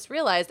finally just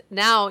realized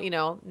now,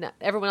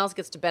 everyone else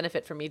gets to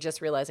benefit from me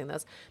just realizing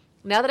this.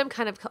 Now that I'm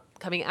kind of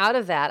coming out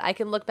of that, I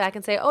can look back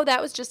and say, oh, that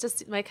was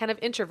just my kind of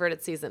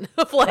introverted season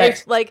of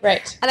life. And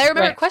I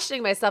remember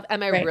questioning myself,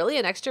 am I really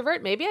an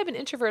extrovert? Maybe I've been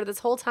introverted this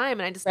whole time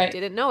and I just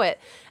didn't know it.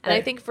 And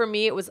I think for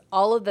me, it was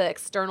all of the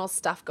external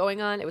stuff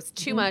going on. It was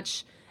too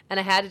much. And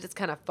I had to just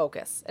kind of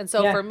focus. And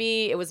so for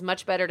me, it was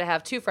much better to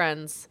have 2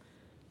 friends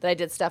that I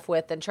did stuff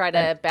with than try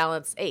to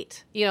balance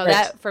 8.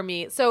 That for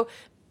me. So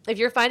if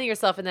you're finding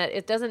yourself in that,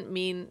 it doesn't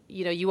mean,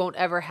 you won't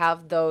ever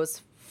have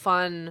those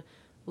fun,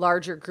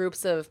 larger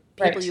groups of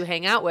people you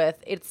hang out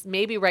with. It's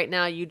maybe right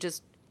now you're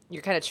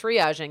kind of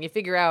triaging. You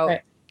figure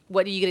out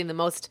what are you getting the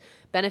most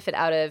benefit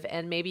out of,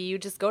 and maybe you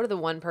just go to the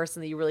one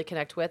person that you really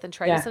connect with and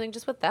try to do something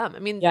just with them. I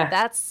mean,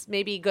 that's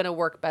maybe going to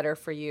work better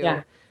for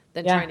you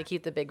than trying to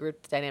keep the big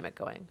group dynamic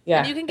going. Yeah.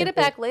 And you can get it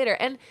back later.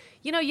 And,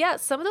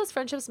 some of those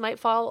friendships might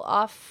fall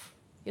off,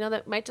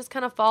 that might just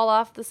kind of fall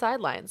off the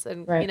sidelines.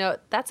 And,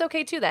 that's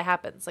okay too. That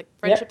happens.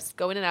 Friendships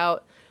go in and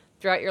out.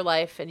 throughout your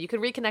life, and you can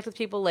reconnect with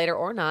people later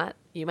or not.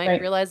 You might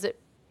realize that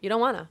you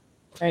don't want to.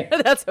 Right.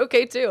 That's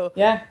okay too.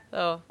 Yeah.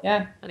 So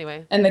yeah.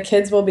 Anyway. And the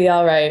kids will be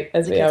all right,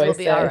 as we always say. The kids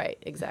will be all right.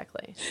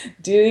 Exactly.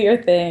 Do your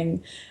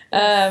thing.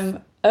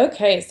 Yes.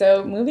 Okay,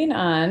 so moving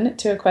on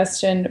to a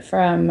question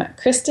from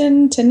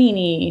Kristen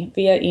Tanini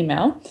via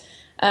email.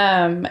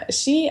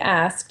 She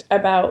asked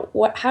about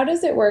how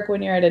does it work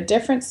when you're at a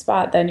different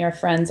spot than your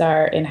friends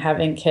are in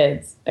having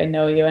kids? I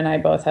know you and I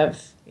both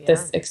have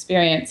this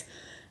experience.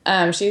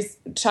 She's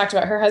talked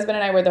about her husband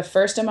and I were the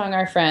first among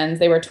our friends.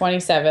 They were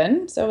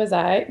 27. So was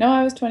I. No,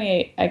 I was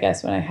 28, I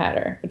guess, when I had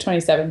her.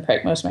 27,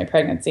 most of my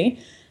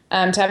pregnancy,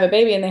 to have a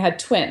baby, and they had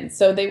twins.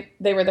 So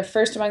they were the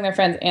first among their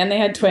friends, and they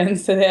had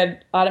twins. So they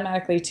had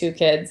automatically 2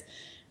 kids.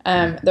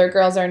 Their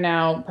girls are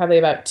now probably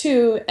about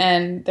 2,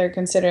 and they're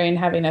considering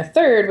having a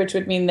third, which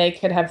would mean they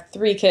could have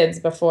 3 kids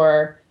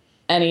before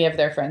any of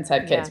their friends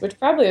had kids, which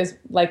probably is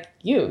like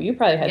you. You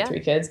probably had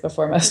 3 kids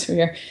before most of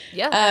your.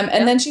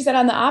 And then she said,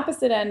 on the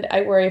opposite end,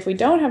 I worry if we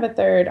don't have a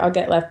third, I'll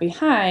get left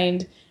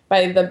behind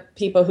by the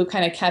people who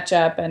kind of catch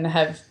up and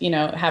have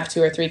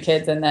 2 or 3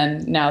 kids, and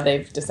then now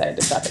they've decided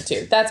to stop at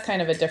 2. That's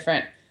kind of a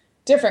different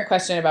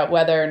question about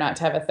whether or not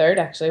to have a third.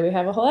 Actually, we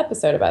have a whole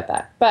episode about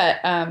that.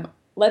 But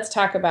let's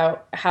talk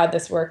about how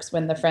this works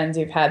when the friends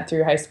you've had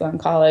through high school and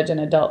college and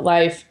adult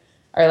life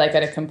are like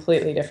at a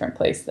completely different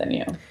place than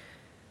you.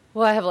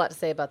 Well, I have a lot to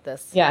say about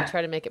this. Yeah. I'll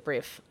try to make it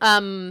brief.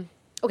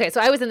 Okay,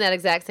 so I was in that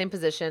exact same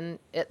position.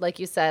 Like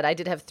you said, I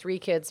did have 3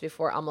 kids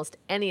before almost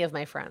any of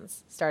my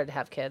friends started to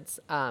have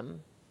kids.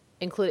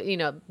 Including,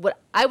 what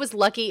I was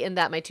lucky in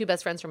that my 2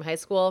 best friends from high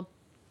school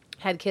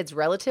had kids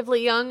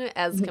relatively young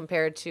as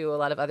compared to a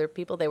lot of other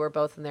people. They were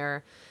both in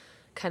their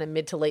kind of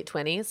mid to late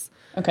 20s.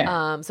 Okay.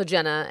 So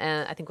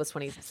Jenna, I think, was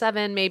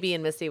 27 maybe,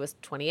 and Misty was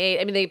 28.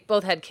 I mean, they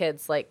both had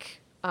kids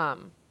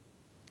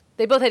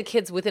they both had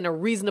kids within a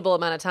reasonable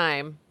amount of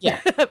time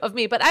of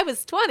me, but I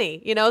was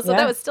 20, so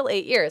that was still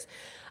 8 years.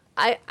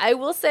 I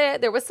will say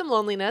there was some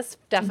loneliness,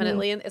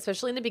 definitely,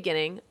 especially in the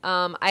beginning.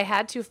 I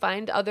had to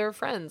find other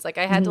friends. Like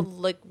I had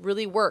to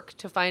really work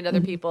to find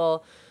other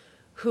people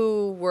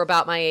who were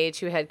about my age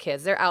who had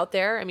kids. They're out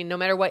there. I mean, no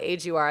matter what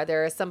age you are,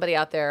 there is somebody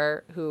out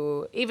there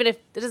who, even if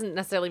it doesn't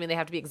necessarily mean they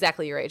have to be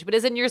exactly your age, but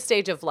is in your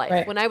stage of life.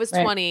 Right. When I was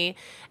 20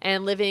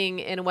 and living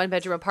in a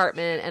 1-bedroom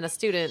apartment and a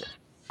student,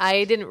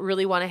 I didn't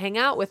really want to hang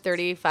out with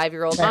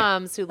 35-year-old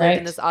moms who lived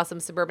in this awesome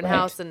suburban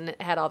house and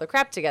had all their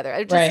crap together.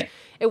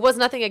 It was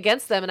nothing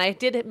against them. And I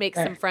did make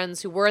some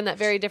friends who were in that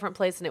very different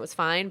place, and it was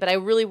fine. But I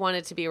really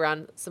wanted to be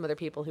around some other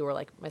people who were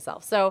like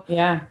myself. So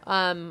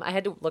I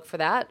had to look for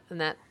that. And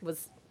that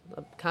was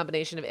a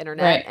combination of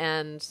internet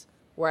and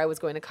where I was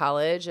going to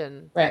college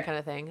and that kind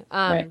of thing.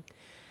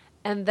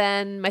 And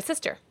then my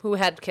sister, who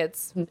had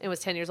kids and was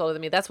 10 years older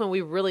than me, that's when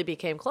we really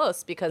became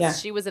close because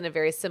she was in a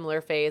very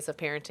similar phase of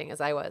parenting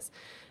as I was.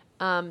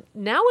 Now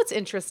what's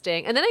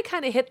interesting, and then I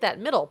kind of hit that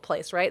middle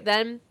place, right?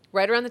 Then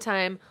right around the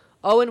time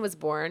Owen was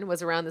born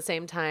was around the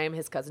same time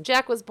his cousin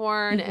Jack was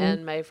born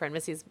and my friend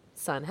Missy's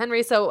son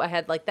Henry. So I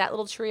had like that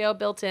little trio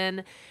built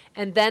in.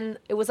 And then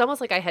it was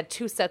almost like I had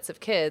 2 sets of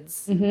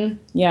kids.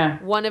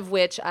 One of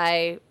which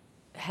I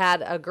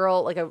had a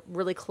girl, like a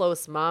really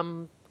close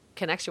mom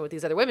connection with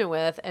these other women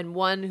with, and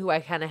one who I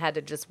kind of had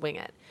to just wing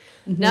it.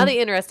 Now the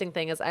interesting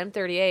thing is I'm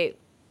 38.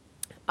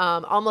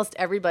 Almost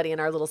everybody in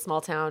our little small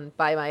town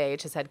by my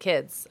age has had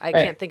kids. I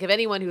can't think of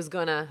anyone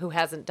who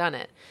hasn't done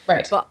it.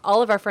 But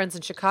all of our friends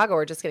in Chicago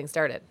are just getting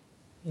started.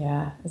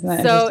 Yeah. Isn't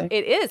that so interesting?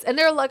 It is. And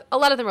they're like, a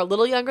lot of them are a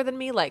little younger than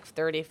me, like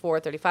 34,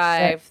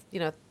 35,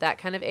 that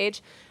kind of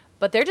age.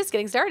 But they're just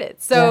getting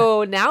started.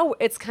 So now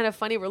it's kind of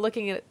funny.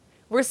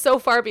 We're so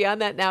far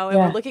beyond that now. And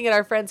we're looking at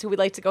our friends who would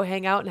like to go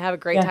hang out and have a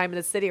great time in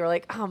the city. We're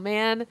like, oh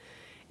man,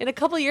 in a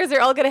couple of years,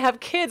 they're all going to have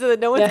kids and then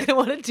no one's going to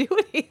want to do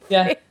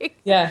anything.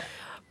 Yeah.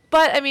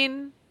 But I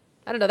mean,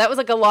 I don't know. That was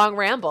like a long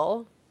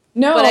ramble.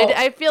 No. But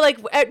I feel like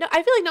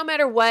no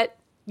matter what,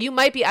 you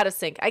might be out of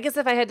sync. I guess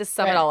if I had to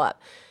sum it all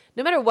up,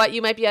 no matter what,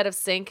 you might be out of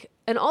sync.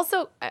 And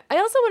also, I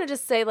also want to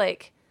just say,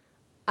 like,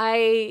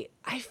 I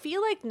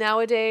feel like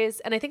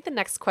nowadays, and I think the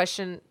next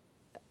question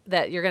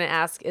that you're going to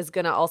ask is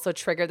going to also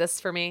trigger this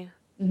for me.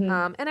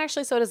 And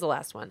actually, so does the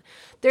last one.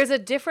 There's a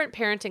different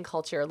parenting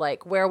culture,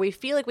 like where we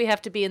feel like we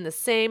have to be in the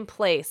same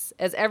place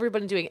as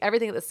everybody doing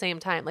everything at the same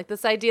time. Like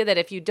this idea that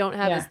if you don't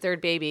have this third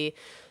baby,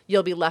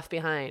 you'll be left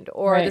behind.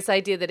 Or this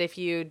idea that if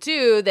you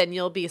do, then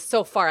you'll be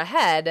so far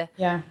ahead.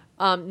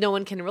 No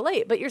one can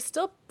relate, but you're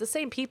still the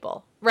same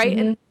people, right?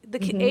 And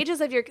the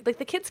ages of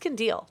the kids can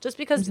deal. Just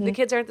because the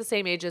kids aren't the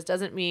same ages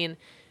doesn't mean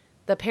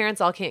the parents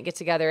all can't get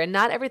together, and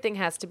not everything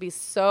has to be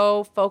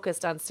so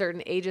focused on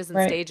certain ages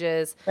and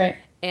stages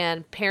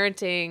and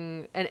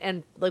parenting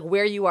and like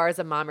where you are as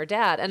a mom or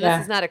dad. And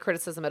this is not a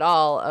criticism at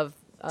all of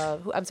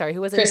I'm sorry,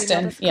 who was it?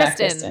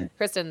 Kristen.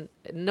 Kristen.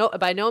 No,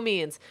 by no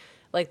means.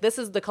 Like this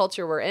is the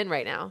culture we're in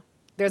right now.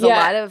 There's a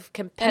lot of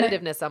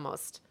competitiveness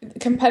almost.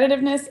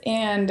 Competitiveness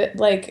and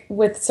like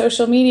with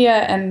social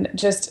media and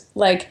just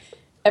like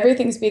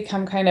everything's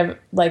become kind of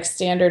like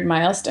standard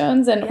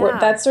milestones, and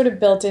that's sort of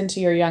built into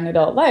your young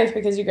adult life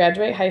because you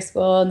graduate high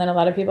school and then a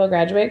lot of people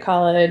graduate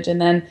college,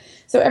 and then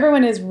so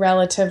everyone is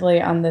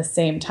relatively on the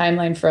same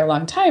timeline for a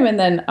long time, and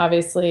then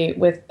obviously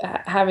with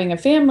having a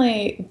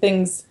family,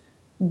 things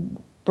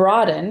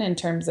broaden in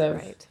terms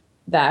of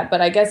that.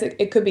 But I guess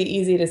it could be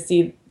easy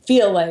to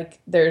feel like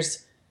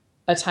there's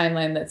a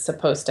timeline that's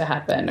supposed to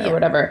happen or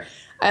whatever.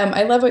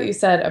 I love what you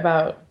said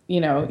about,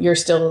 you're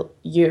still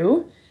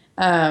you.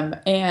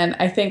 And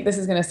I think this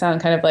is going to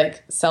sound kind of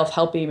like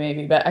self-helpy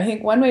maybe, but I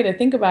think one way to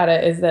think about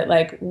it is that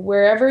like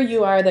wherever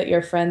you are that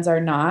your friends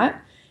are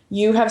not,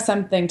 you have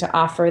something to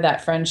offer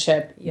that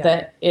friendship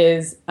that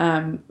is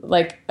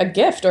like a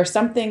gift or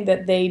something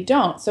that they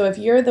don't. So if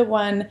you're the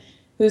one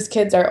whose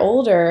kids are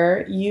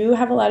older, you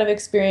have a lot of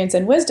experience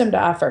and wisdom to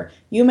offer.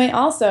 You may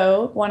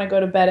also want to go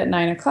to bed at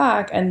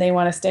 9:00 and they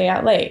want to stay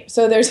out late.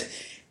 So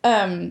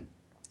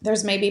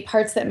there's maybe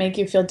parts that make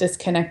you feel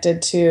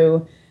disconnected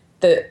to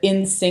the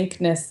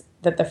in-syncness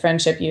that the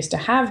friendship used to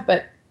have,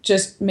 but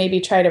just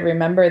maybe try to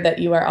remember that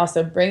you are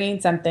also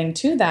bringing something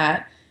to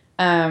that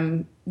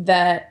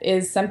that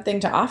is something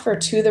to offer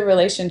to the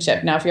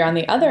relationship. Now, if you're on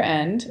the other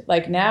end,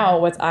 like now,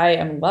 what I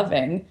am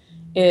loving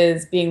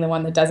is being the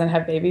one that doesn't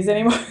have babies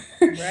anymore.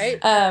 Right.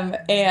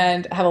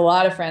 And have a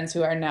lot of friends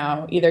who are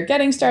now either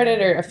getting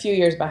started or a few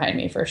years behind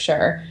me for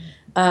sure.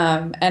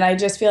 And I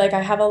just feel like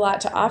I have a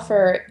lot to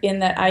offer in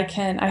that I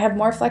have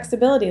more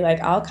flexibility. Like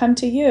I'll come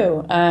to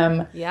you.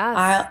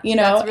 Yes.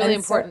 That's really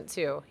important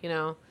too,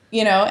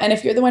 and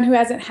if you're the one who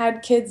hasn't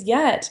had kids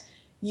yet,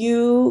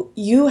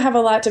 you have a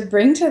lot to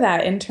bring to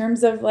that in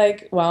terms of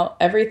like, well,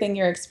 everything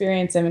you're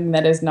experiencing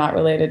that is not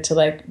related to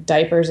like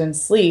diapers and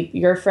sleep,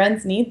 your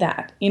friends need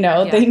that.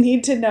 They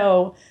need to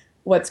know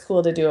what's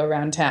cool to do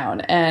around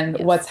town and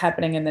what's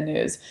happening in the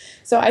news.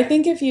 So I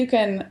think if you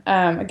can,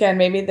 again,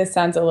 maybe this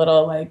sounds a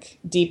little like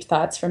deep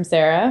thoughts from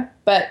Sarah,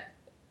 but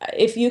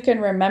if you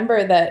can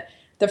remember that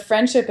the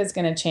friendship is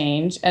going to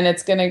change and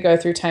it's going to go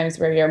through times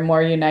where you're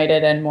more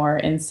united and more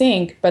in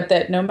sync, but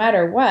that no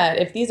matter what,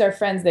 if these are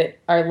friends that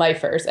are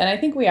lifers, and I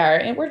think we are,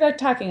 and we're not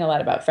talking a lot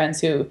about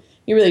friends who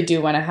you really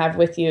do want to have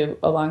with you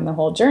along the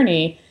whole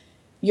journey,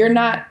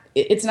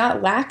 it's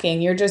not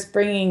lacking. You're just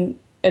bringing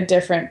a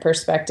different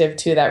perspective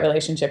to that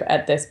relationship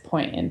at this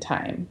point in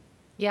time.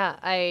 Yeah,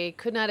 I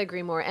could not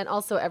agree more. And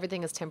also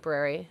everything is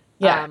temporary.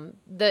 Yeah.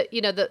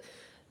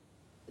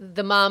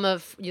 The mom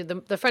of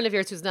the friend of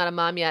yours who's not a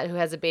mom yet, who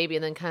has a baby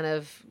and then kind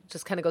of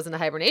goes into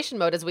hibernation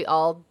mode, as we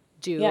all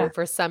do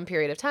for some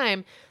period of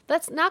time,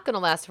 that's not going to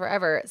last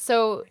forever.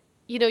 So,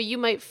 you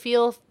might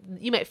feel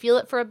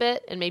it for a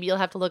bit and maybe you'll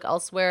have to look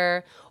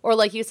elsewhere. Or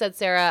like you said,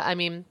 Sarah, I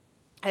mean,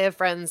 I have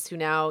friends who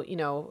now,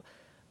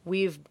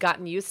 we've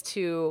gotten used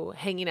to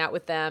hanging out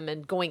with them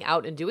and going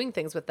out and doing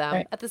things with them.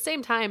 Right. At the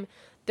same time,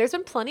 there's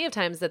been plenty of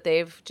times that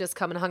they've just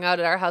come and hung out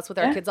at our house with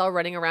our kids all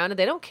running around and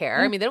they don't care.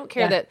 I mean, they don't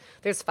care that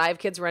there's 5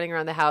 kids running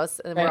around the house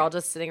and we're all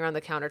just sitting around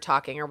the counter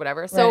talking or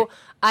whatever. So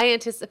I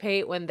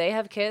anticipate when they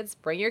have kids,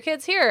 bring your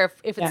kids here.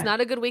 If it's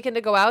not a good weekend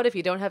to go out, if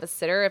you don't have a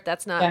sitter, if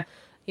that's not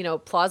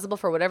plausible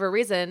for whatever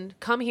reason,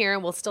 come here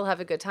and we'll still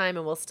have a good time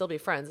and we'll still be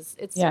friends.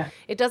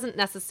 It doesn't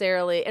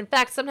necessarily, in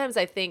fact, sometimes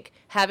I think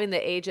having the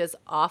ages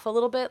off a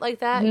little bit like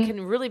that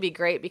can really be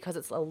great because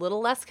it's a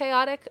little less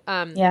chaotic.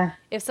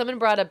 If someone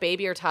brought a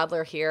baby or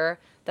toddler here,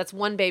 that's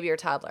one baby or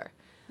toddler.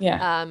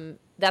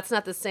 That's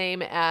not the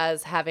same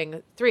as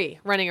having 3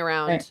 running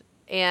around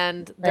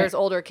and there's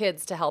older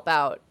kids to help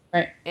out.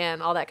 Right.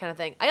 And all that kind of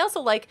thing. I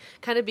also like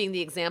kind of being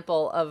the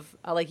example of,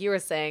 like you were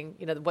saying,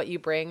 what you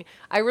bring.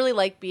 I really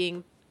like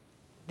being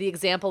the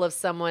example of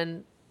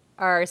someone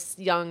our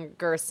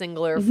younger,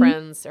 singler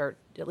friends, or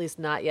at least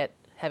not yet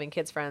having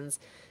kids friends,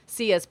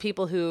 see as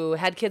people who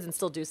had kids and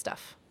still do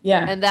stuff.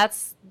 Yeah. And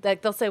that's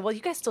like, they'll say, well, you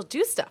guys still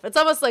do stuff. It's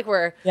almost like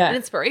we're an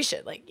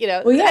inspiration. Like,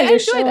 well, yeah, I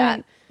enjoy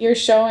that. You're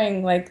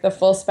showing like the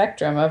full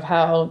spectrum of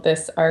how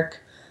this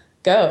arc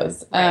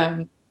goes.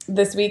 Right.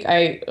 This week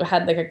I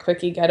had like a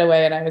quickie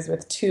getaway and I was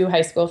with 2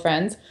 high school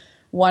friends,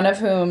 one of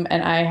whom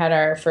and I had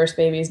our first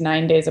babies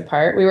 9 days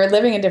apart. We were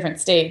living in different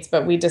states,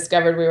 but we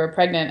discovered we were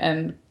pregnant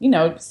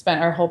and,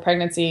 spent our whole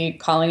pregnancy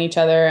calling each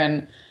other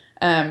and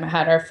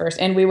had our first,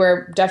 and we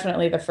were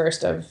definitely the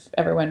first of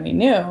everyone we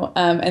knew.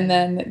 And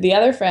then the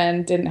other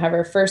friend didn't have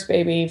her first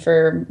baby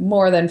for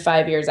more than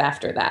 5 years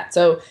after that.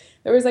 So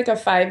there was like a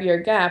 5-year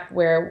gap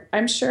where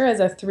I'm sure as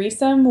a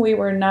threesome, we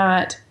were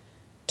not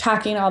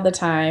talking all the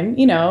time.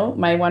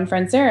 My one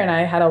friend Sarah and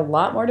I had a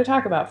lot more to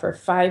talk about for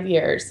 5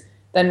 years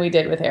than we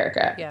did with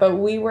Erica. Yeah. But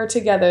we were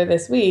together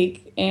this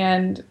week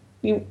and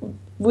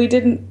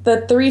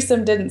the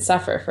threesome didn't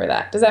suffer for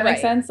that. Does that make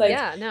sense? Like,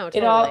 yeah, no,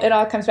 totally. It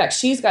all comes back.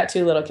 She's got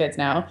 2 little kids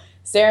now.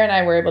 Sarah and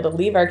I were able to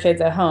leave our kids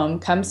at home,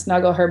 come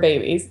snuggle her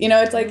babies.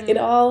 It's like it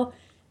all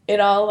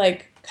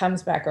like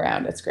comes back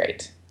around. It's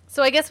great.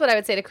 So I guess what I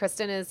would say to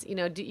Kristen is,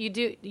 you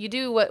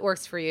do what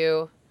works for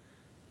you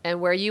and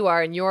where you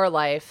are in your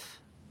life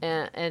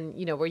and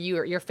where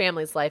your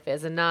family's life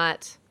is, and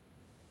not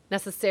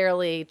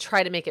necessarily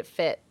try to make it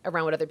fit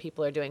around what other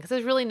people are doing, because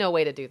there's really no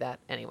way to do that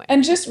anyway.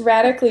 And just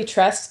radically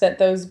trust that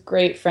those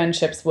great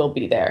friendships will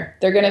be there.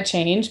 They're going to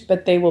change,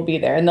 but they will be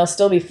there, and they'll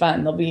still be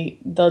fun.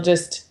 They'll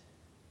just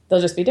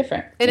be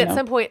different. And at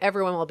some point,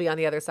 everyone will be on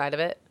the other side of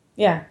it.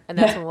 Yeah. And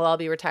that's when we'll all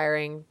be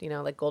retiring,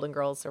 like Golden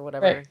Girls or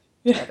whatever. Right.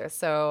 Yeah.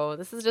 So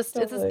this is just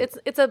Totally.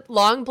 it's a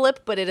long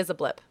blip, but it is a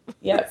blip.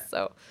 Yep.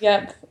 So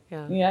Yep.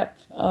 yeah. Yep.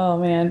 Oh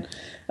man.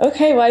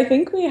 Okay. Well, I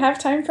think we have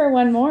time for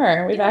one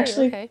more.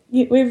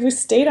 We've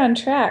stayed on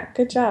track.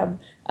 Good job,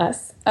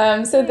 us.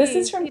 So this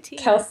is from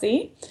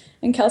Kelsey,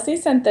 and Kelsey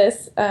sent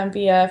this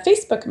via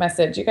Facebook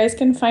message. You guys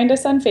can find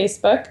us on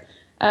Facebook.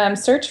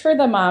 Search for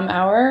the Mom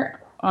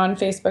Hour on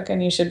Facebook,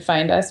 and you should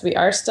find us. We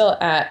are still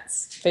at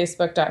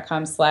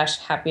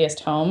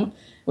facebook.com/happiesthome,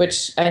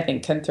 which I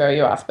think can throw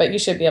you off, but you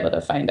should be able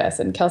to find us.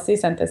 And Kelsey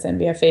sent this in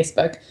via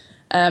Facebook.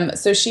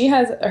 So she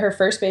has, her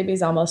first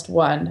baby's almost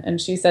 1, and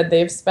she said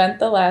they've spent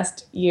the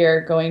last year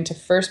going to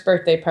first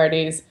birthday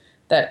parties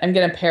that, I'm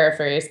going to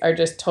paraphrase, are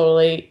just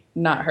totally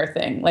not her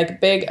thing.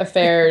 Like big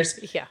affairs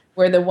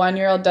where the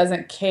 1-year-old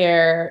doesn't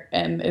care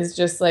and is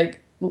just like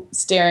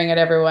staring at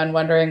everyone,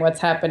 wondering what's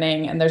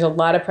happening. And there's a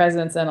lot of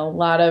presents and a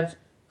lot of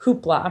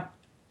hoopla.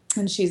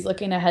 And she's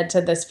looking ahead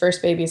to this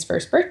first baby's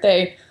first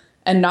birthday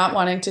and not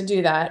wanting to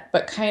do that,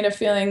 but kind of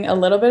feeling a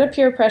little bit of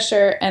peer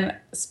pressure, and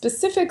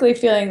specifically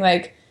feeling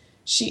like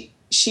she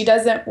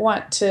doesn't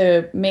want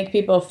to make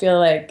people feel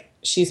like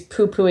she's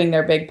poo-pooing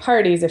their big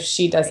parties if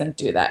she doesn't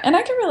do that. And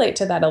I can relate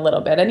to that a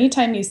little bit.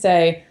 Anytime you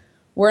say,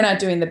 we're not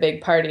doing the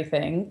big party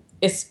thing,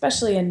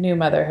 especially in new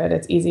motherhood,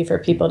 it's easy for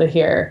people to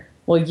hear,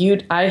 well,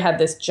 I had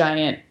this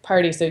giant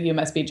party, so you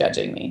must be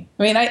judging me.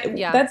 I mean,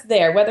 that's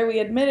there, whether we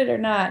admit it or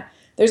not.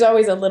 There's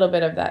always a little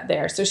bit of that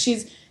there. So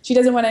she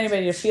doesn't want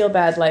anybody to feel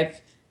bad,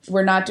 like,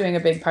 we're not doing a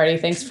big party.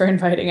 Thanks for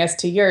inviting us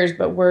to yours,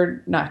 but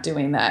we're not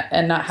doing that,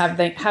 and not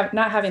having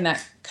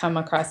that come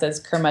across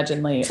as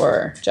curmudgeonly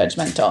or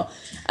judgmental.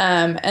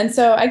 And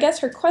so I guess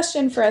her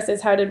question for us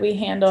is, how did we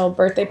handle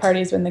birthday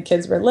parties when the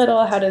kids were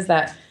little? How does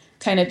that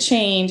kind of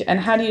change, and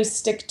how do you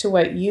stick to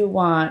what you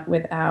want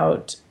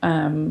without,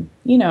 how do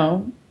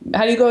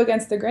you go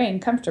against the grain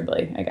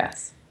comfortably, I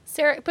guess?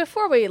 Sarah,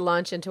 before we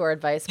launch into our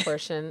advice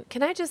portion,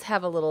 can I just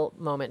have a little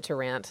moment to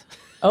rant?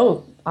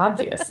 Oh,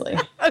 obviously.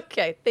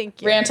 Okay,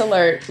 thank you. Rant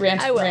alert,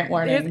 rant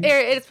warning.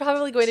 It's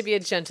probably going to be a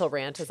gentle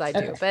rant, as I do.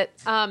 Okay. But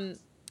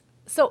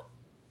so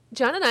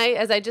John and I,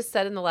 as I just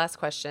said in the last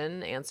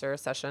question answer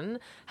session,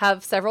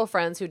 have several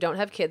friends who don't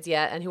have kids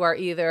yet and who are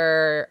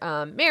either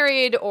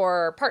married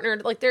or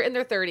partnered, like they're in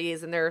their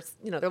 30s and their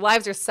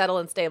lives are settled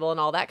and stable and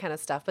all that kind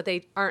of stuff, but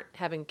they aren't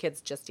having kids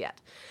just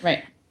yet.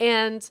 Right.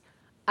 And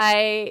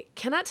I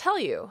cannot tell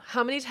you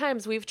how many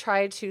times we've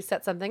tried to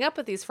set something up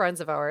with these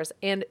friends of ours,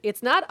 and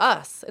it's not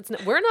us.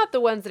 We're not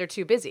the ones that are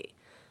too busy.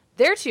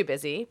 They're too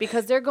busy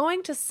because they're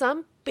going to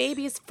some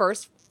baby's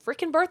first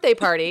freaking birthday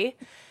party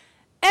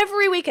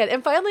every weekend.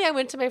 And finally, I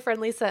went to my friend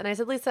Lisa, and I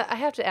said, Lisa, I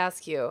have to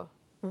ask you,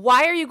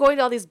 why are you going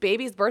to all these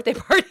babies' birthday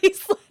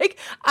parties? Like,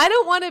 I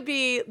don't want to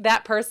be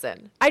that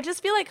person. I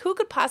just feel like, who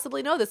could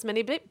possibly know this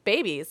many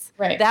babies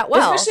that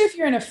well? Especially if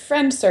you're in a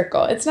friend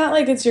circle. It's not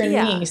like it's your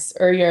niece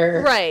or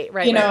your... Right.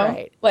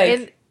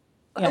 Like,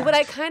 what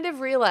I kind of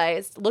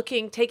realized,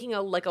 taking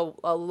a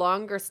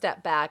longer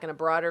step back and a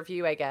broader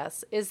view, I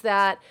guess, is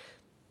that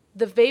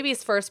the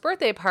baby's first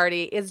birthday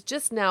party is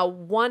just now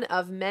one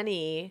of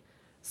many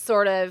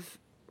sort of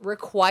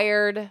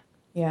required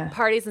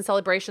parties and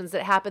celebrations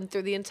that happen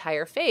through the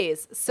entire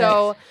phase.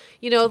 So,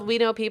 we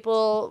know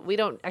people, we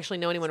don't actually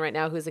know anyone right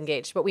now who's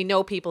engaged, but we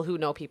know people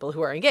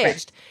who are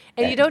engaged.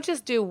 And you don't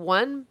just do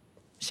one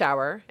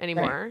shower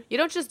anymore. Right. You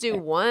don't just do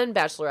one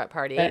bachelorette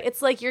party. Right.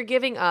 It's like you're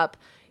giving up,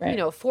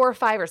 4 or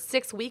 5 or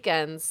 6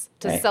 weekends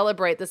to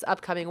celebrate this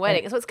upcoming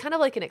wedding. So it's kind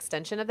of like an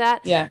extension of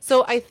that. Yeah.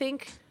 So I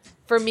think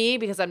for me,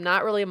 because I'm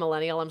not really a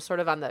millennial, I'm sort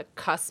of on the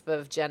cusp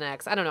of Gen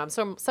X. I don't know.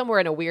 I'm somewhere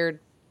in a weird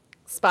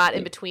spot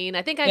in between.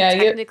 I think I'm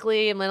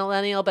technically a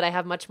millennial, but I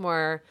have much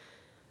more.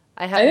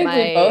 I think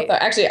we both are.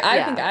 Actually,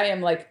 I think I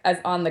am like as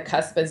on the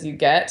cusp as you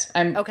get.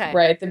 I'm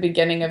right at the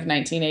beginning of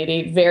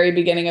 1980, very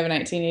beginning of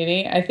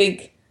 1980. I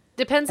think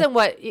depends on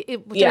what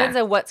depends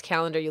on what's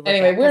calendar you look at.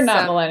 Anyway, we're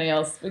not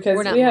millennials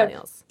because we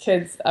have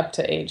kids up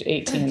to age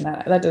 18.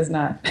 That does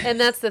not. And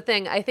that's the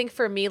thing. I think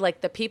for me,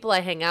 like the people I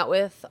hang out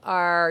with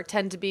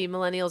tend to be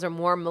millennials or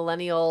more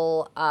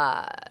millennial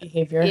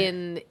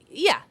behavior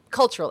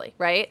culturally,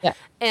 right? Yeah.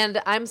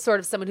 And I'm sort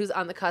of someone who's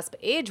on the cusp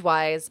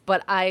age-wise,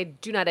 but I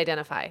do not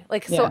identify.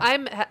 So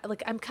I'm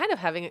kind of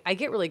I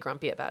get really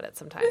grumpy about it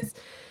sometimes.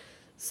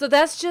 So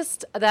that's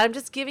just that I'm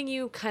just giving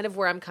you kind of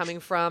where I'm coming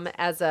from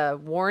as a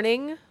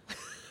warning.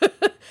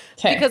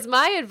 Because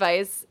my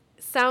advice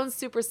sounds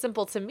super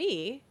simple to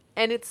me,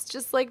 and it's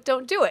just like,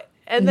 don't do it.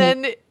 And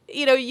then,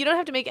 you don't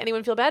have to make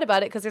anyone feel bad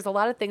about it because there's a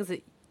lot of things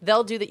that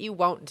they'll do that you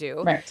won't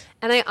do. Right.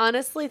 And I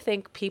honestly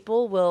think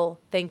people will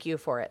thank you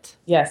for it.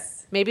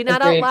 Yes. Maybe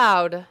not out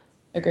loud.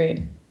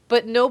 Agreed.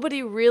 But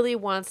nobody really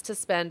wants to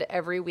spend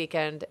every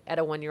weekend at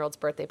a 1-year-old's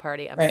birthday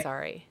party. I'm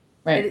sorry.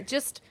 Right. It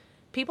just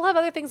people have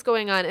other things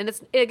going on. And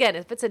it's, again,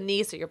 if it's a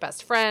niece or your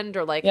best friend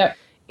or like, Yep.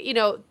 you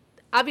know,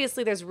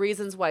 obviously there's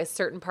reasons why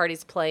certain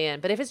parties play in,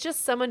 but if it's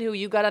just someone who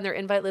you got on their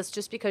invite list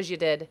just because you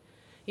did,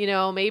 you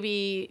know,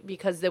 maybe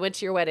because they went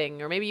to your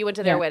wedding, or maybe you went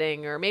to their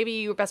wedding, or maybe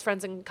you were best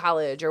friends in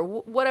college, or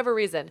whatever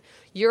reason,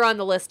 you're on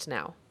the list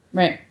now.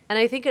 Right. And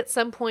I think at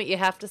some point you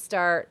have to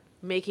start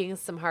making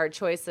some hard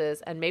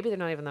choices, and maybe they're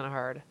not even that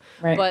hard,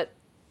 Right. but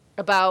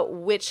about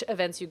which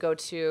events you go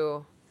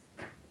to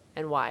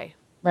and why.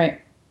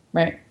 Right.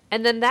 Right.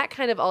 And then that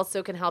kind of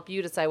also can help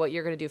you decide what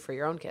you're going to do for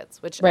your own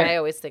kids, which I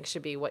always think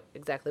should be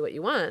exactly what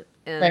you want.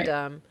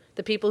 And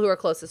the people who are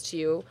closest to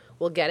you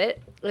will get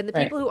it. And the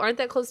people who aren't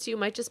that close to you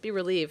might just be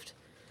relieved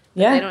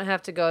that they don't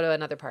have to go to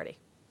another party.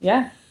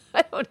 Yeah.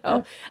 I don't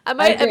know. Yeah. Am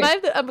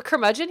I a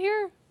curmudgeon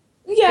here?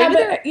 Yeah,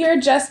 but you're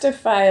a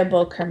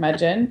justifiable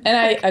curmudgeon. And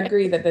I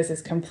agree that this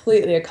is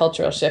completely a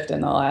cultural shift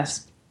in the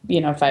last,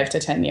 5 to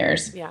 10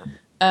 years. Yeah.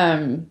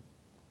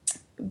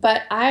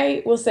 But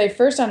I will say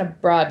first on a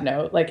broad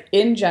note, like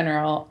in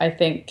general, I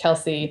think,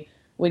 Kelsey,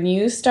 when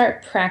you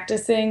start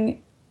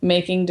practicing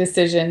making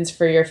decisions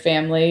for your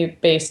family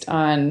based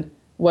on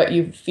what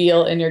you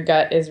feel in your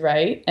gut is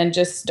right, and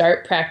just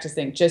start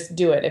practicing, just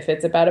do it. If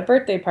it's about a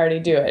birthday party,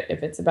 do it.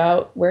 If it's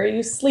about where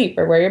you sleep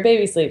or where your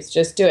baby sleeps,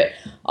 just do it.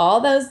 All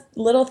those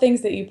little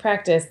things that you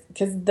practice,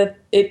 because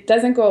it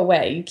doesn't go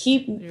away.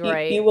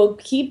 You will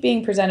keep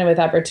being presented with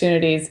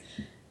opportunities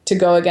to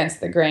go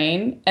against the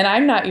grain. And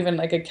I'm not even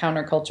like a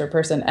counterculture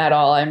person at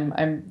all.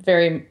 I'm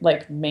very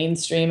like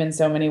mainstream in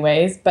so many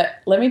ways,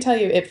 but let me tell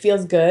you, it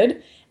feels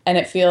good, and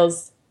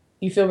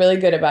you feel really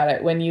good about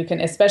it when you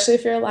can, especially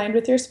if you're aligned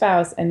with your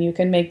spouse and you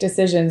can make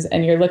decisions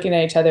and you're looking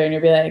at each other and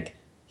you'll be like,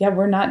 yeah,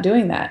 we're not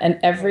doing that. And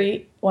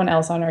everyone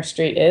else on our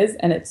street is,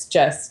 and it's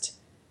just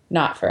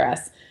not for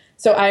us.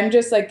 So I'm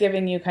just like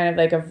giving you kind of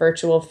like a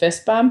virtual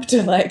fist bump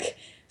to like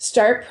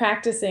start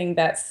practicing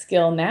that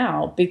skill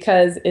now,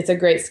 because it's a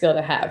great skill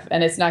to have.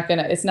 And it's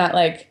not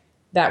like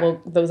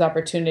those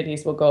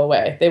opportunities will go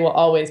away. They will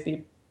always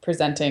be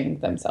presenting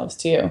themselves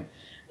to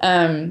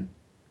you.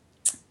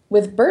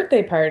 With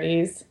birthday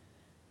parties,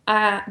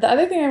 the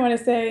other thing I want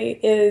to say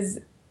is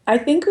I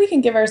think we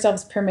can give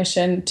ourselves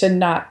permission to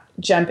not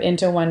jump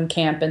into one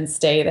camp and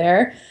stay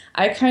there.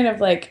 I kind of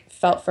like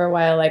felt for a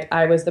while like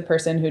I was the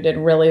person who did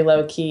really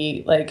low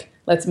key, like,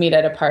 let's meet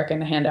at a park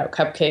and hand out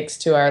cupcakes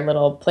to our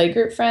little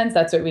playgroup friends.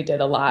 That's what we did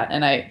a lot.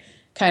 And I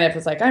kind of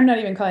was like, I'm not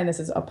even calling this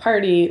as a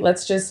party.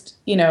 Let's just,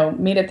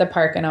 meet at the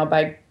park and I'll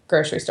buy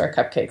grocery store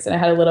cupcakes. And I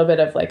had a little bit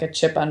of like a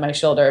chip on my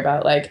shoulder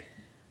about like,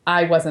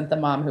 I wasn't the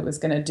mom who was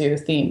going to do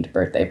themed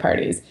birthday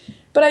parties.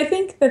 But I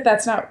think that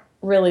that's not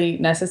really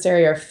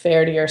necessary or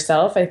fair to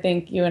yourself. I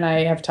think you and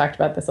I have talked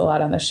about this a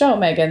lot on the show,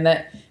 Megan,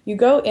 that you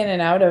go in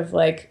and out of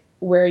like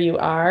where you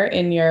are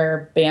in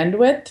your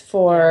bandwidth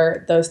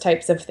for those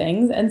types of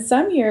things. And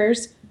some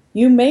years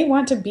you may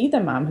want to be the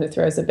mom who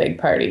throws a big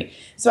party.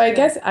 So I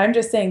guess I'm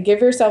just saying,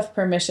 give yourself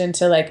permission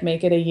to like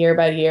make it a year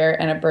by year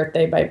and a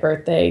birthday by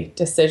birthday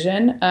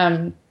decision.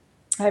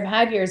 I've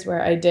had years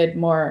where I did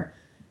more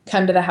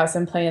come to the house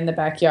and play in the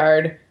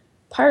backyard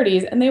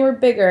parties, and they were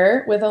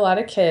bigger with a lot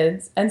of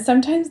kids. And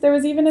sometimes there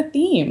was even a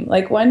theme.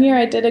 Like one year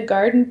I did a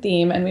garden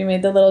theme, and we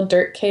made the little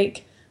dirt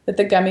cake with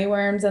the gummy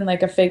worms and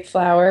like a fake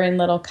flower in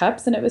little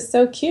cups. And it was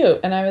so cute.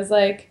 And I was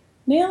like,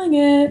 nailing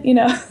it,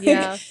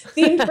 Yeah.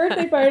 themed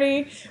birthday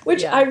party,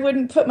 which I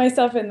wouldn't put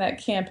myself in that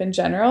camp in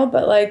general.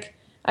 But like,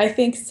 I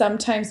think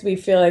sometimes we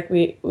feel like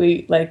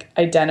we like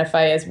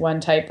identify as one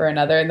type or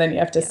another, and then you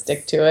have to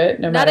stick to it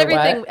no matter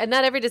what. And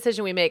not every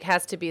decision we make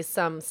has to be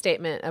some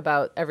statement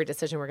about every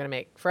decision we're going to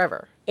make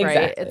forever.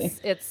 Exactly. Right?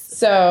 It's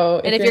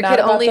so if you're not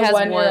about the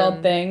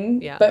 1-year-old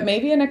thing, yeah. but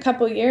maybe in a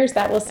couple years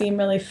that will seem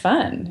really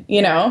fun,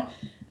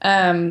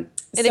 And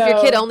if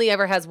your kid only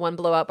ever has one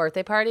blowout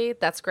birthday party,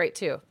 that's great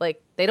too.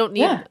 Like they don't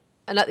need.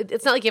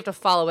 It's not like you have to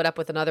follow it up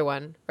with another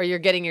one, or you're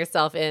getting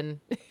yourself in.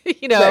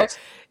 Right.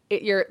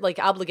 You're like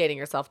obligating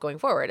yourself going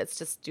forward. It's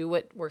just do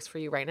what works for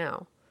you right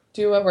now.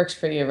 Do what works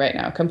for you right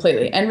now,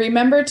 completely. And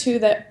remember too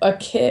that a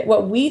kid,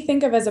 what we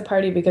think of as a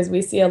party, because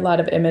we see a lot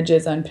of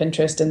images on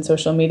Pinterest and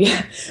social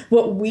media,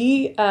 what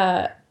we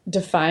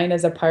define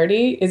as a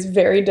party is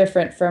very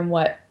different from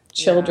what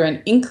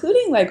children,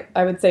 including like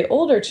I would say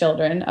older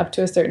children up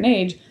to a certain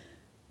age,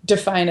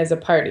 define as a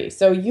party.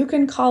 So you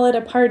can call it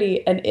a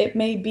party, and it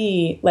may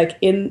be like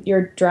in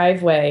your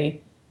driveway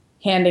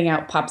handing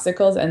out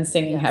popsicles and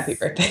singing happy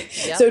birthday.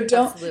 Yep, so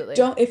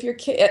don't, if your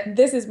kid,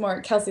 this is more,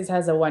 Kelsey's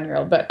has a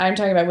 1-year-old, but I'm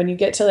talking about when you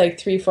get to like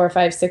 3, 4,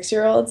 5,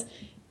 6-year-olds,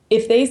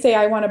 if they say,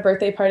 I want a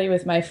birthday party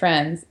with my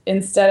friends,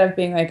 instead of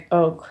being like,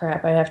 oh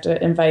crap, I have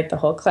to invite the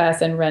whole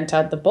class and rent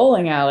out the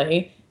bowling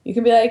alley, you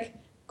can be like,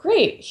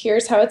 great,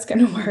 here's how it's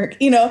going to work,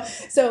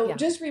 So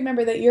just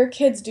remember that your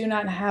kids do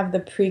not have the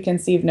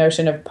preconceived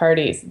notion of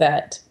parties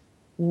that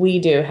we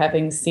do,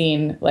 having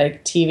seen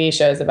like TV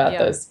shows about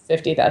those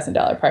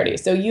 $50,000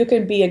 parties. So you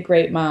could be a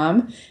great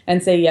mom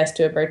and say yes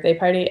to a birthday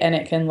party, and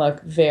it can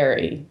look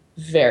very,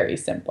 very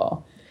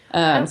simple. So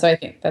I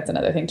think that's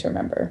another thing to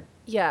remember.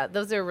 Yeah,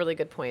 those are really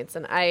good points.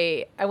 And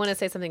I want to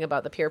say something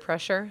about the peer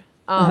pressure.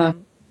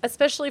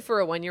 especially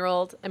for a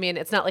 1-year-old. I mean,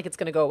 it's not like it's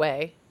going to go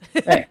away.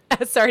 Right.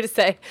 Sorry to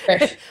say.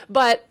 Right.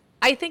 But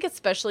I think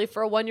especially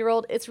for a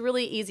 1-year-old, it's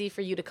really easy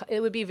for you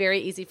it would be very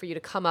easy for you to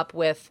come up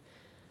with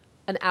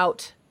an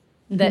out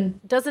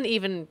that doesn't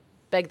even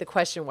beg the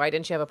question, why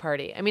didn't you have a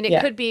party? I mean,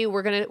 it could be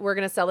we're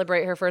gonna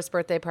celebrate her first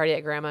birthday party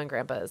at Grandma and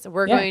Grandpa's.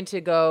 We're going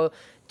to go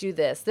do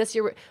this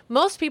year.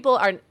 Most people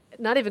are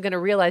not even going to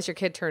realize your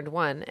kid turned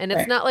 1, and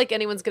it's not like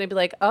anyone's going to be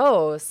like,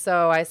 oh,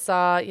 so I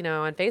saw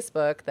on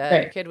Facebook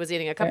that your kid was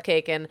eating a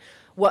cupcake, and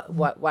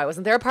why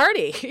wasn't there a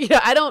party?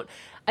 I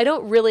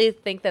don't really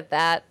think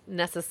that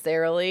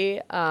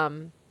necessarily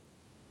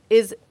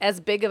is as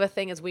big of a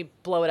thing as we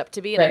blow it up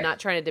to be, and I'm not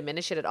trying to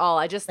diminish it at all.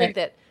 I just think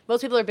that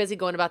most people are busy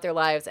going about their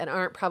lives and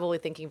aren't probably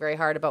thinking very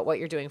hard about what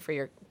you're doing for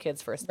your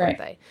kid's first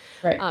birthday.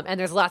 Right. And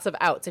there's lots of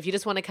outs. If you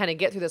just want to kind of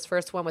get through this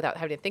first one without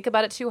having to think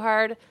about it too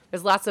hard,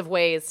 there's lots of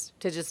ways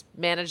to just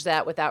manage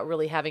that without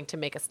really having to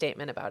make a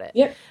statement about it.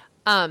 Yep.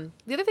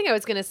 The other thing I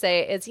was going to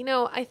say is,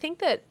 I think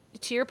that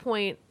to your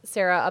point,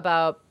 Sarah,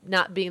 about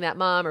not being that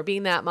mom or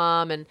being that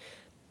mom, and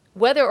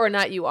whether or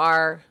not you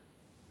are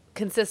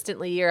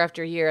consistently year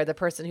after year the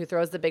person who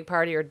throws the big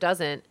party or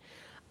doesn't,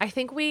 I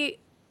think we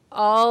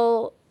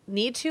all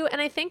need to, and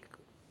I think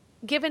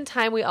given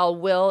time we all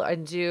will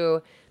and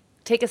do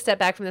take a step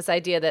back from this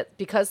idea that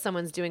because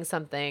someone's doing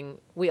something,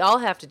 we all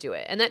have to do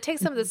it. And that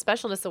takes some of the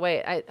specialness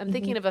away. I'm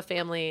thinking of a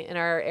family in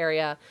our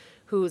area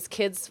whose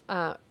kids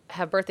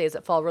have birthdays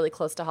that fall really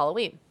close to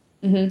Halloween.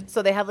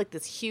 So they have like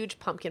this huge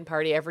pumpkin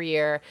party every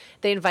year.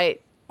 They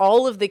invite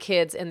all of the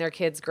kids in their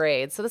kids'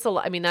 grades. So that's a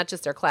lot. I mean, not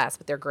just their class,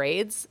 but their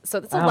grades. So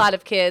that's a lot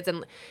of kids.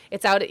 And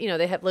it's out,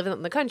 they have live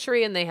in the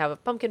country and they have a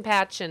pumpkin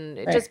patch, and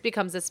it just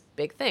becomes this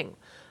big thing.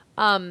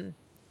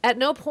 At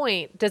no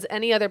point does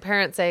any other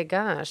parent say,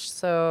 gosh,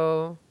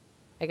 so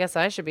I guess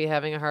I should be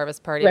having a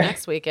harvest party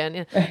next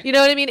weekend. You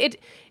know what I mean?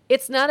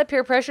 It's not a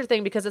peer pressure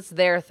thing because it's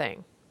their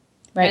thing.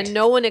 Right. And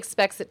no one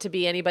expects it to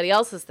be anybody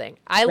else's thing.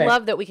 I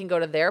love that we can go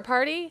to their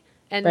party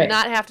and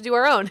not have to do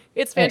our own.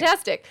 It's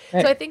fantastic. So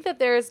I think that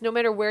there's, no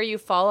matter where you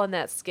fall on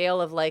that scale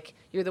of like,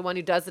 you're the one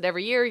who does it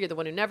every year, you're the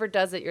one who never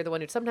does it, you're the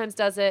one who sometimes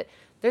does it,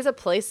 there's a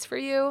place for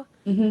you.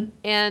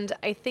 And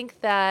I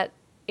think that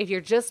if you're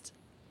just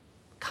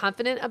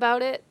confident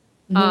about it,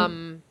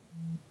 I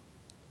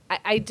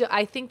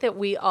think that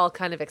we all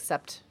kind of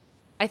accept.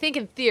 I think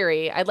in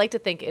theory, I'd like to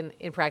think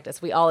in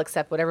practice, we all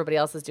accept what everybody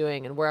else is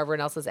doing and where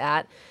everyone else is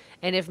at.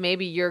 And if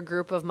maybe your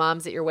group of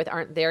moms that you're with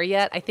aren't there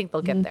yet, I think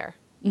they'll get there.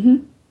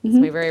 It's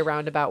my very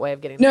roundabout way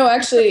of getting no, to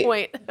actually, the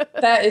point.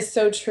 That is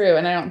so true.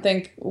 And I don't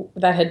think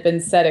that had been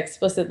said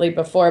explicitly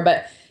before,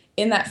 but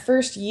in that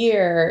first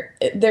year,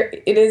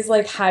 it is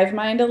like hive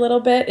mind a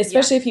little bit,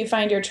 especially if you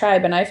find your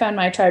tribe. And I found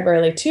my tribe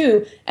early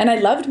too. And I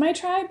loved my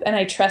tribe and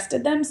I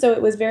trusted them. So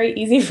it was very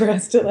easy for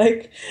us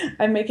to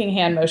I'm making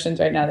hand motions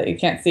right now that you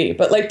can't see,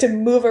 but to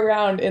move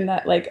around in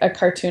that like a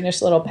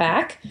cartoonish little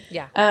pack.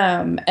 Yeah.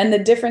 And the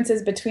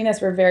differences between us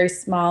were very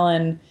small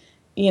and,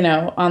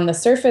 on the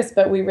surface,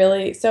 but we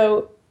really,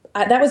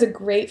 that was a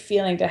great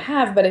feeling to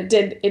have, but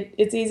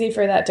it's easy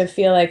for that to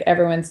feel like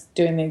everyone's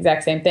doing the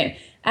exact same thing.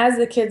 As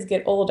the kids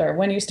get older,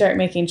 when you start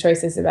making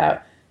choices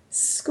about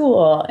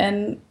school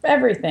and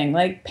everything,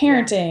 like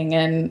parenting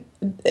and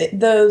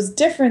those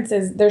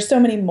differences, there's so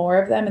many more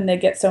of them and they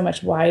get so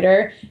much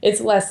wider. It's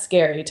less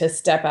scary to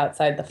step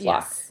outside the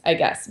flock, I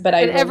guess. But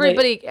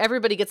everybody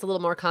gets a little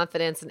more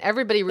confidence and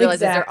everybody realizes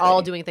they're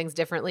all doing things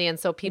differently. And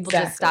so people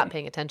just stop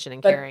paying attention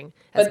and caring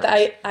as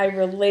much. I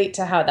relate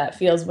to how that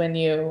feels when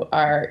you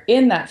are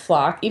in that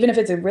flock, even if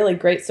it's a really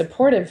great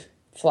supportive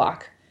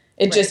flock.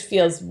 It just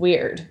feels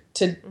weird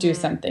to do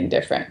something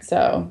different.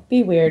 So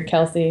be weird,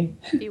 Kelsey.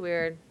 Be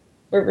weird.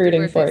 We're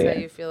rooting for you. How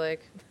you feel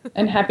like.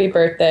 And happy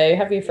birthday.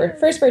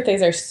 First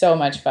birthdays are so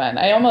much fun.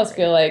 I almost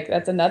feel like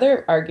that's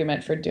another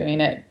argument for doing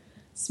it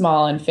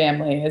small and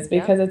family is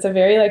because it's a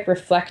very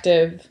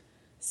reflective,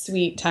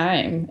 sweet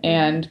time.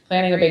 And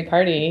planning a big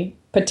party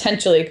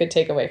potentially could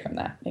take away from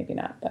that. Maybe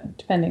not, but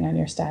depending on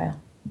your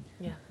style.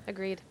 Yeah,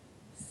 agreed.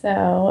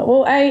 So,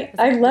 well, I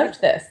loved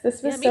this.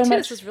 This was so much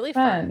This was really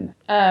fun.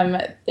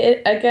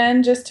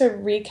 Again, just to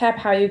recap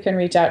how you can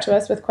reach out to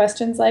us with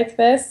questions like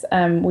this,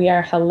 we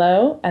are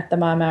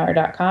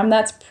hello@themomhour.com.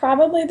 That's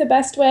probably the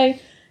best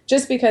way,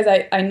 just because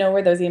I know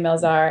where those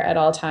emails are at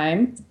all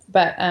times.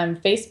 But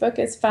Facebook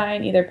is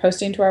fine, either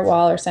posting to our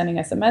wall or sending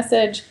us a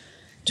message.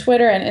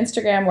 Twitter and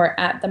Instagram, we're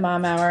at the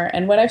Mom Hour.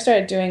 And what I've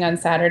started doing on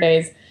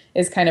Saturdays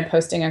is kind of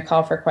posting a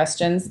call for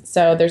questions.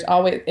 So there's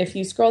always, if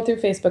you scroll through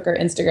Facebook or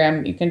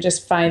Instagram, you can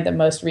just find the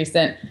most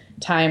recent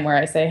time where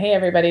I say, hey,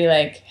 everybody,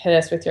 hit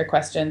us with your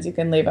questions. You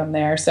can leave them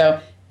there. So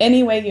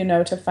any way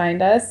to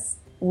find us,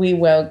 we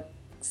will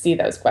see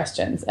those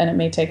questions. And it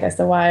may take us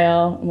a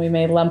while. And we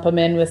may lump them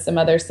in with some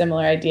other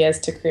similar ideas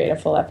to create a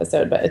full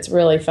episode. But it's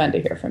really fun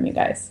to hear from you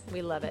guys.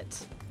 We love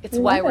it. It's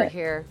why we're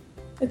here.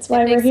 It's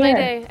why it we're makes here. my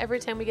day. Every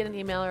time we get an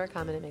email or a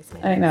comment, it makes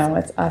my day. I know,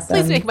 it's awesome.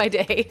 Please make my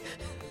day.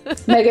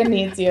 Megan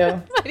needs you.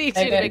 I need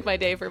you to make my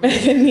day for me.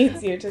 Megan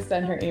needs you to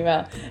send her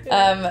email.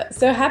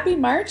 So happy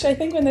March. I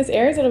think when this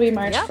airs, it'll be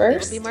March 1st.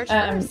 It'll be March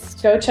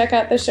 1st. Go check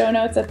out the show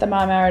notes at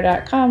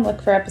themomhour.com.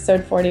 Look for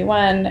episode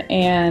 41.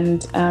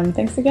 And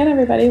thanks again,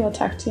 everybody. We'll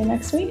talk to you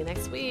next week. See you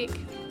next week.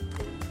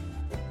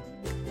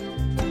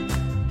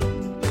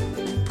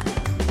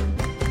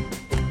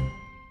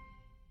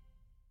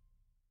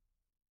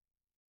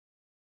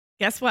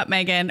 Guess what,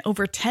 Megan?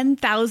 Over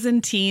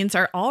 10,000 teens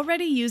are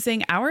already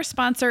using our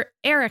sponsor,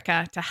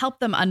 Erica, to help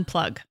them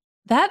unplug.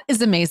 That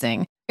is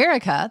amazing.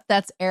 Erica,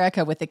 that's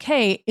Erica with a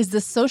K, is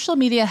the social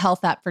media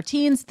health app for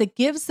teens that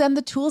gives them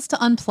the tools to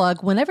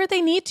unplug whenever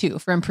they need to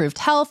for improved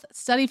health,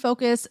 study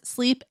focus,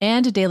 sleep,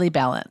 and daily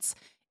balance.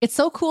 It's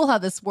so cool how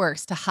this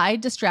works to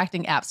hide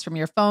distracting apps from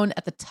your phone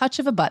at the touch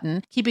of a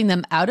button, keeping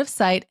them out of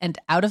sight and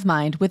out of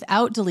mind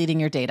without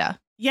deleting your data.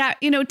 Yeah,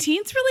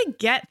 teens really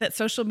get that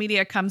social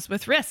media comes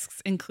with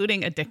risks,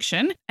 including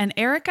addiction, and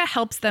Erica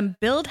helps them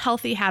build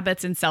healthy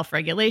habits and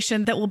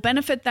self-regulation that will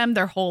benefit them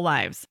their whole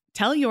lives.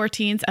 Tell your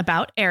teens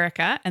about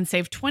Erica and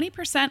save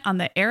 20% on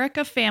the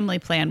Erica family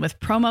plan with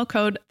promo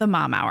code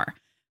TheMomHour.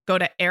 Go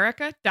to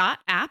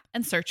erica.app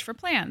and search for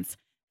plans.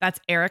 That's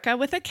Erica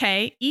with a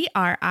K,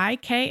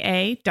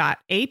 ERIKA.app,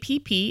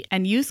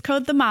 and use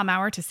code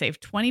TheMomHour to save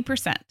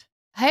 20%.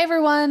 Hi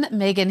everyone,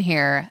 Megan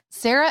here.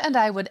 Sarah and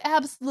I would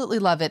absolutely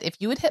love it if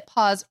you would hit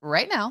pause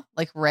right now,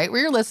 like right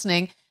where you're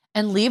listening,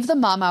 and leave the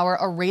Mom Hour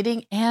a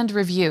rating and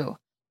review.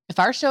 If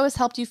our show has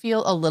helped you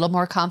feel a little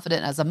more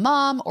confident as a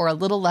mom or a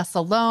little less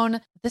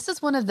alone, this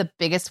is one of the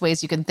biggest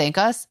ways you can thank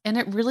us, and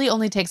it really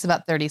only takes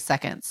about 30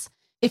 seconds.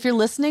 If you're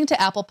listening to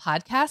Apple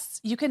Podcasts,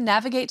 you can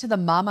navigate to the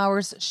Mom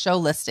Hour's show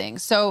listing.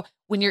 So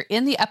when you're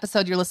in the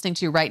episode you're listening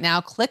to right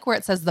now, click where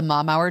it says the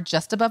Mom Hour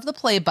just above the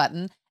play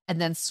button, and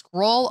then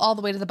scroll all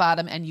the way to the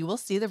bottom and you will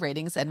see the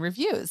ratings and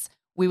reviews.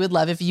 We would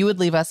love if you would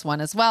leave us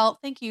one as well.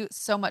 Thank you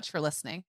so much for listening.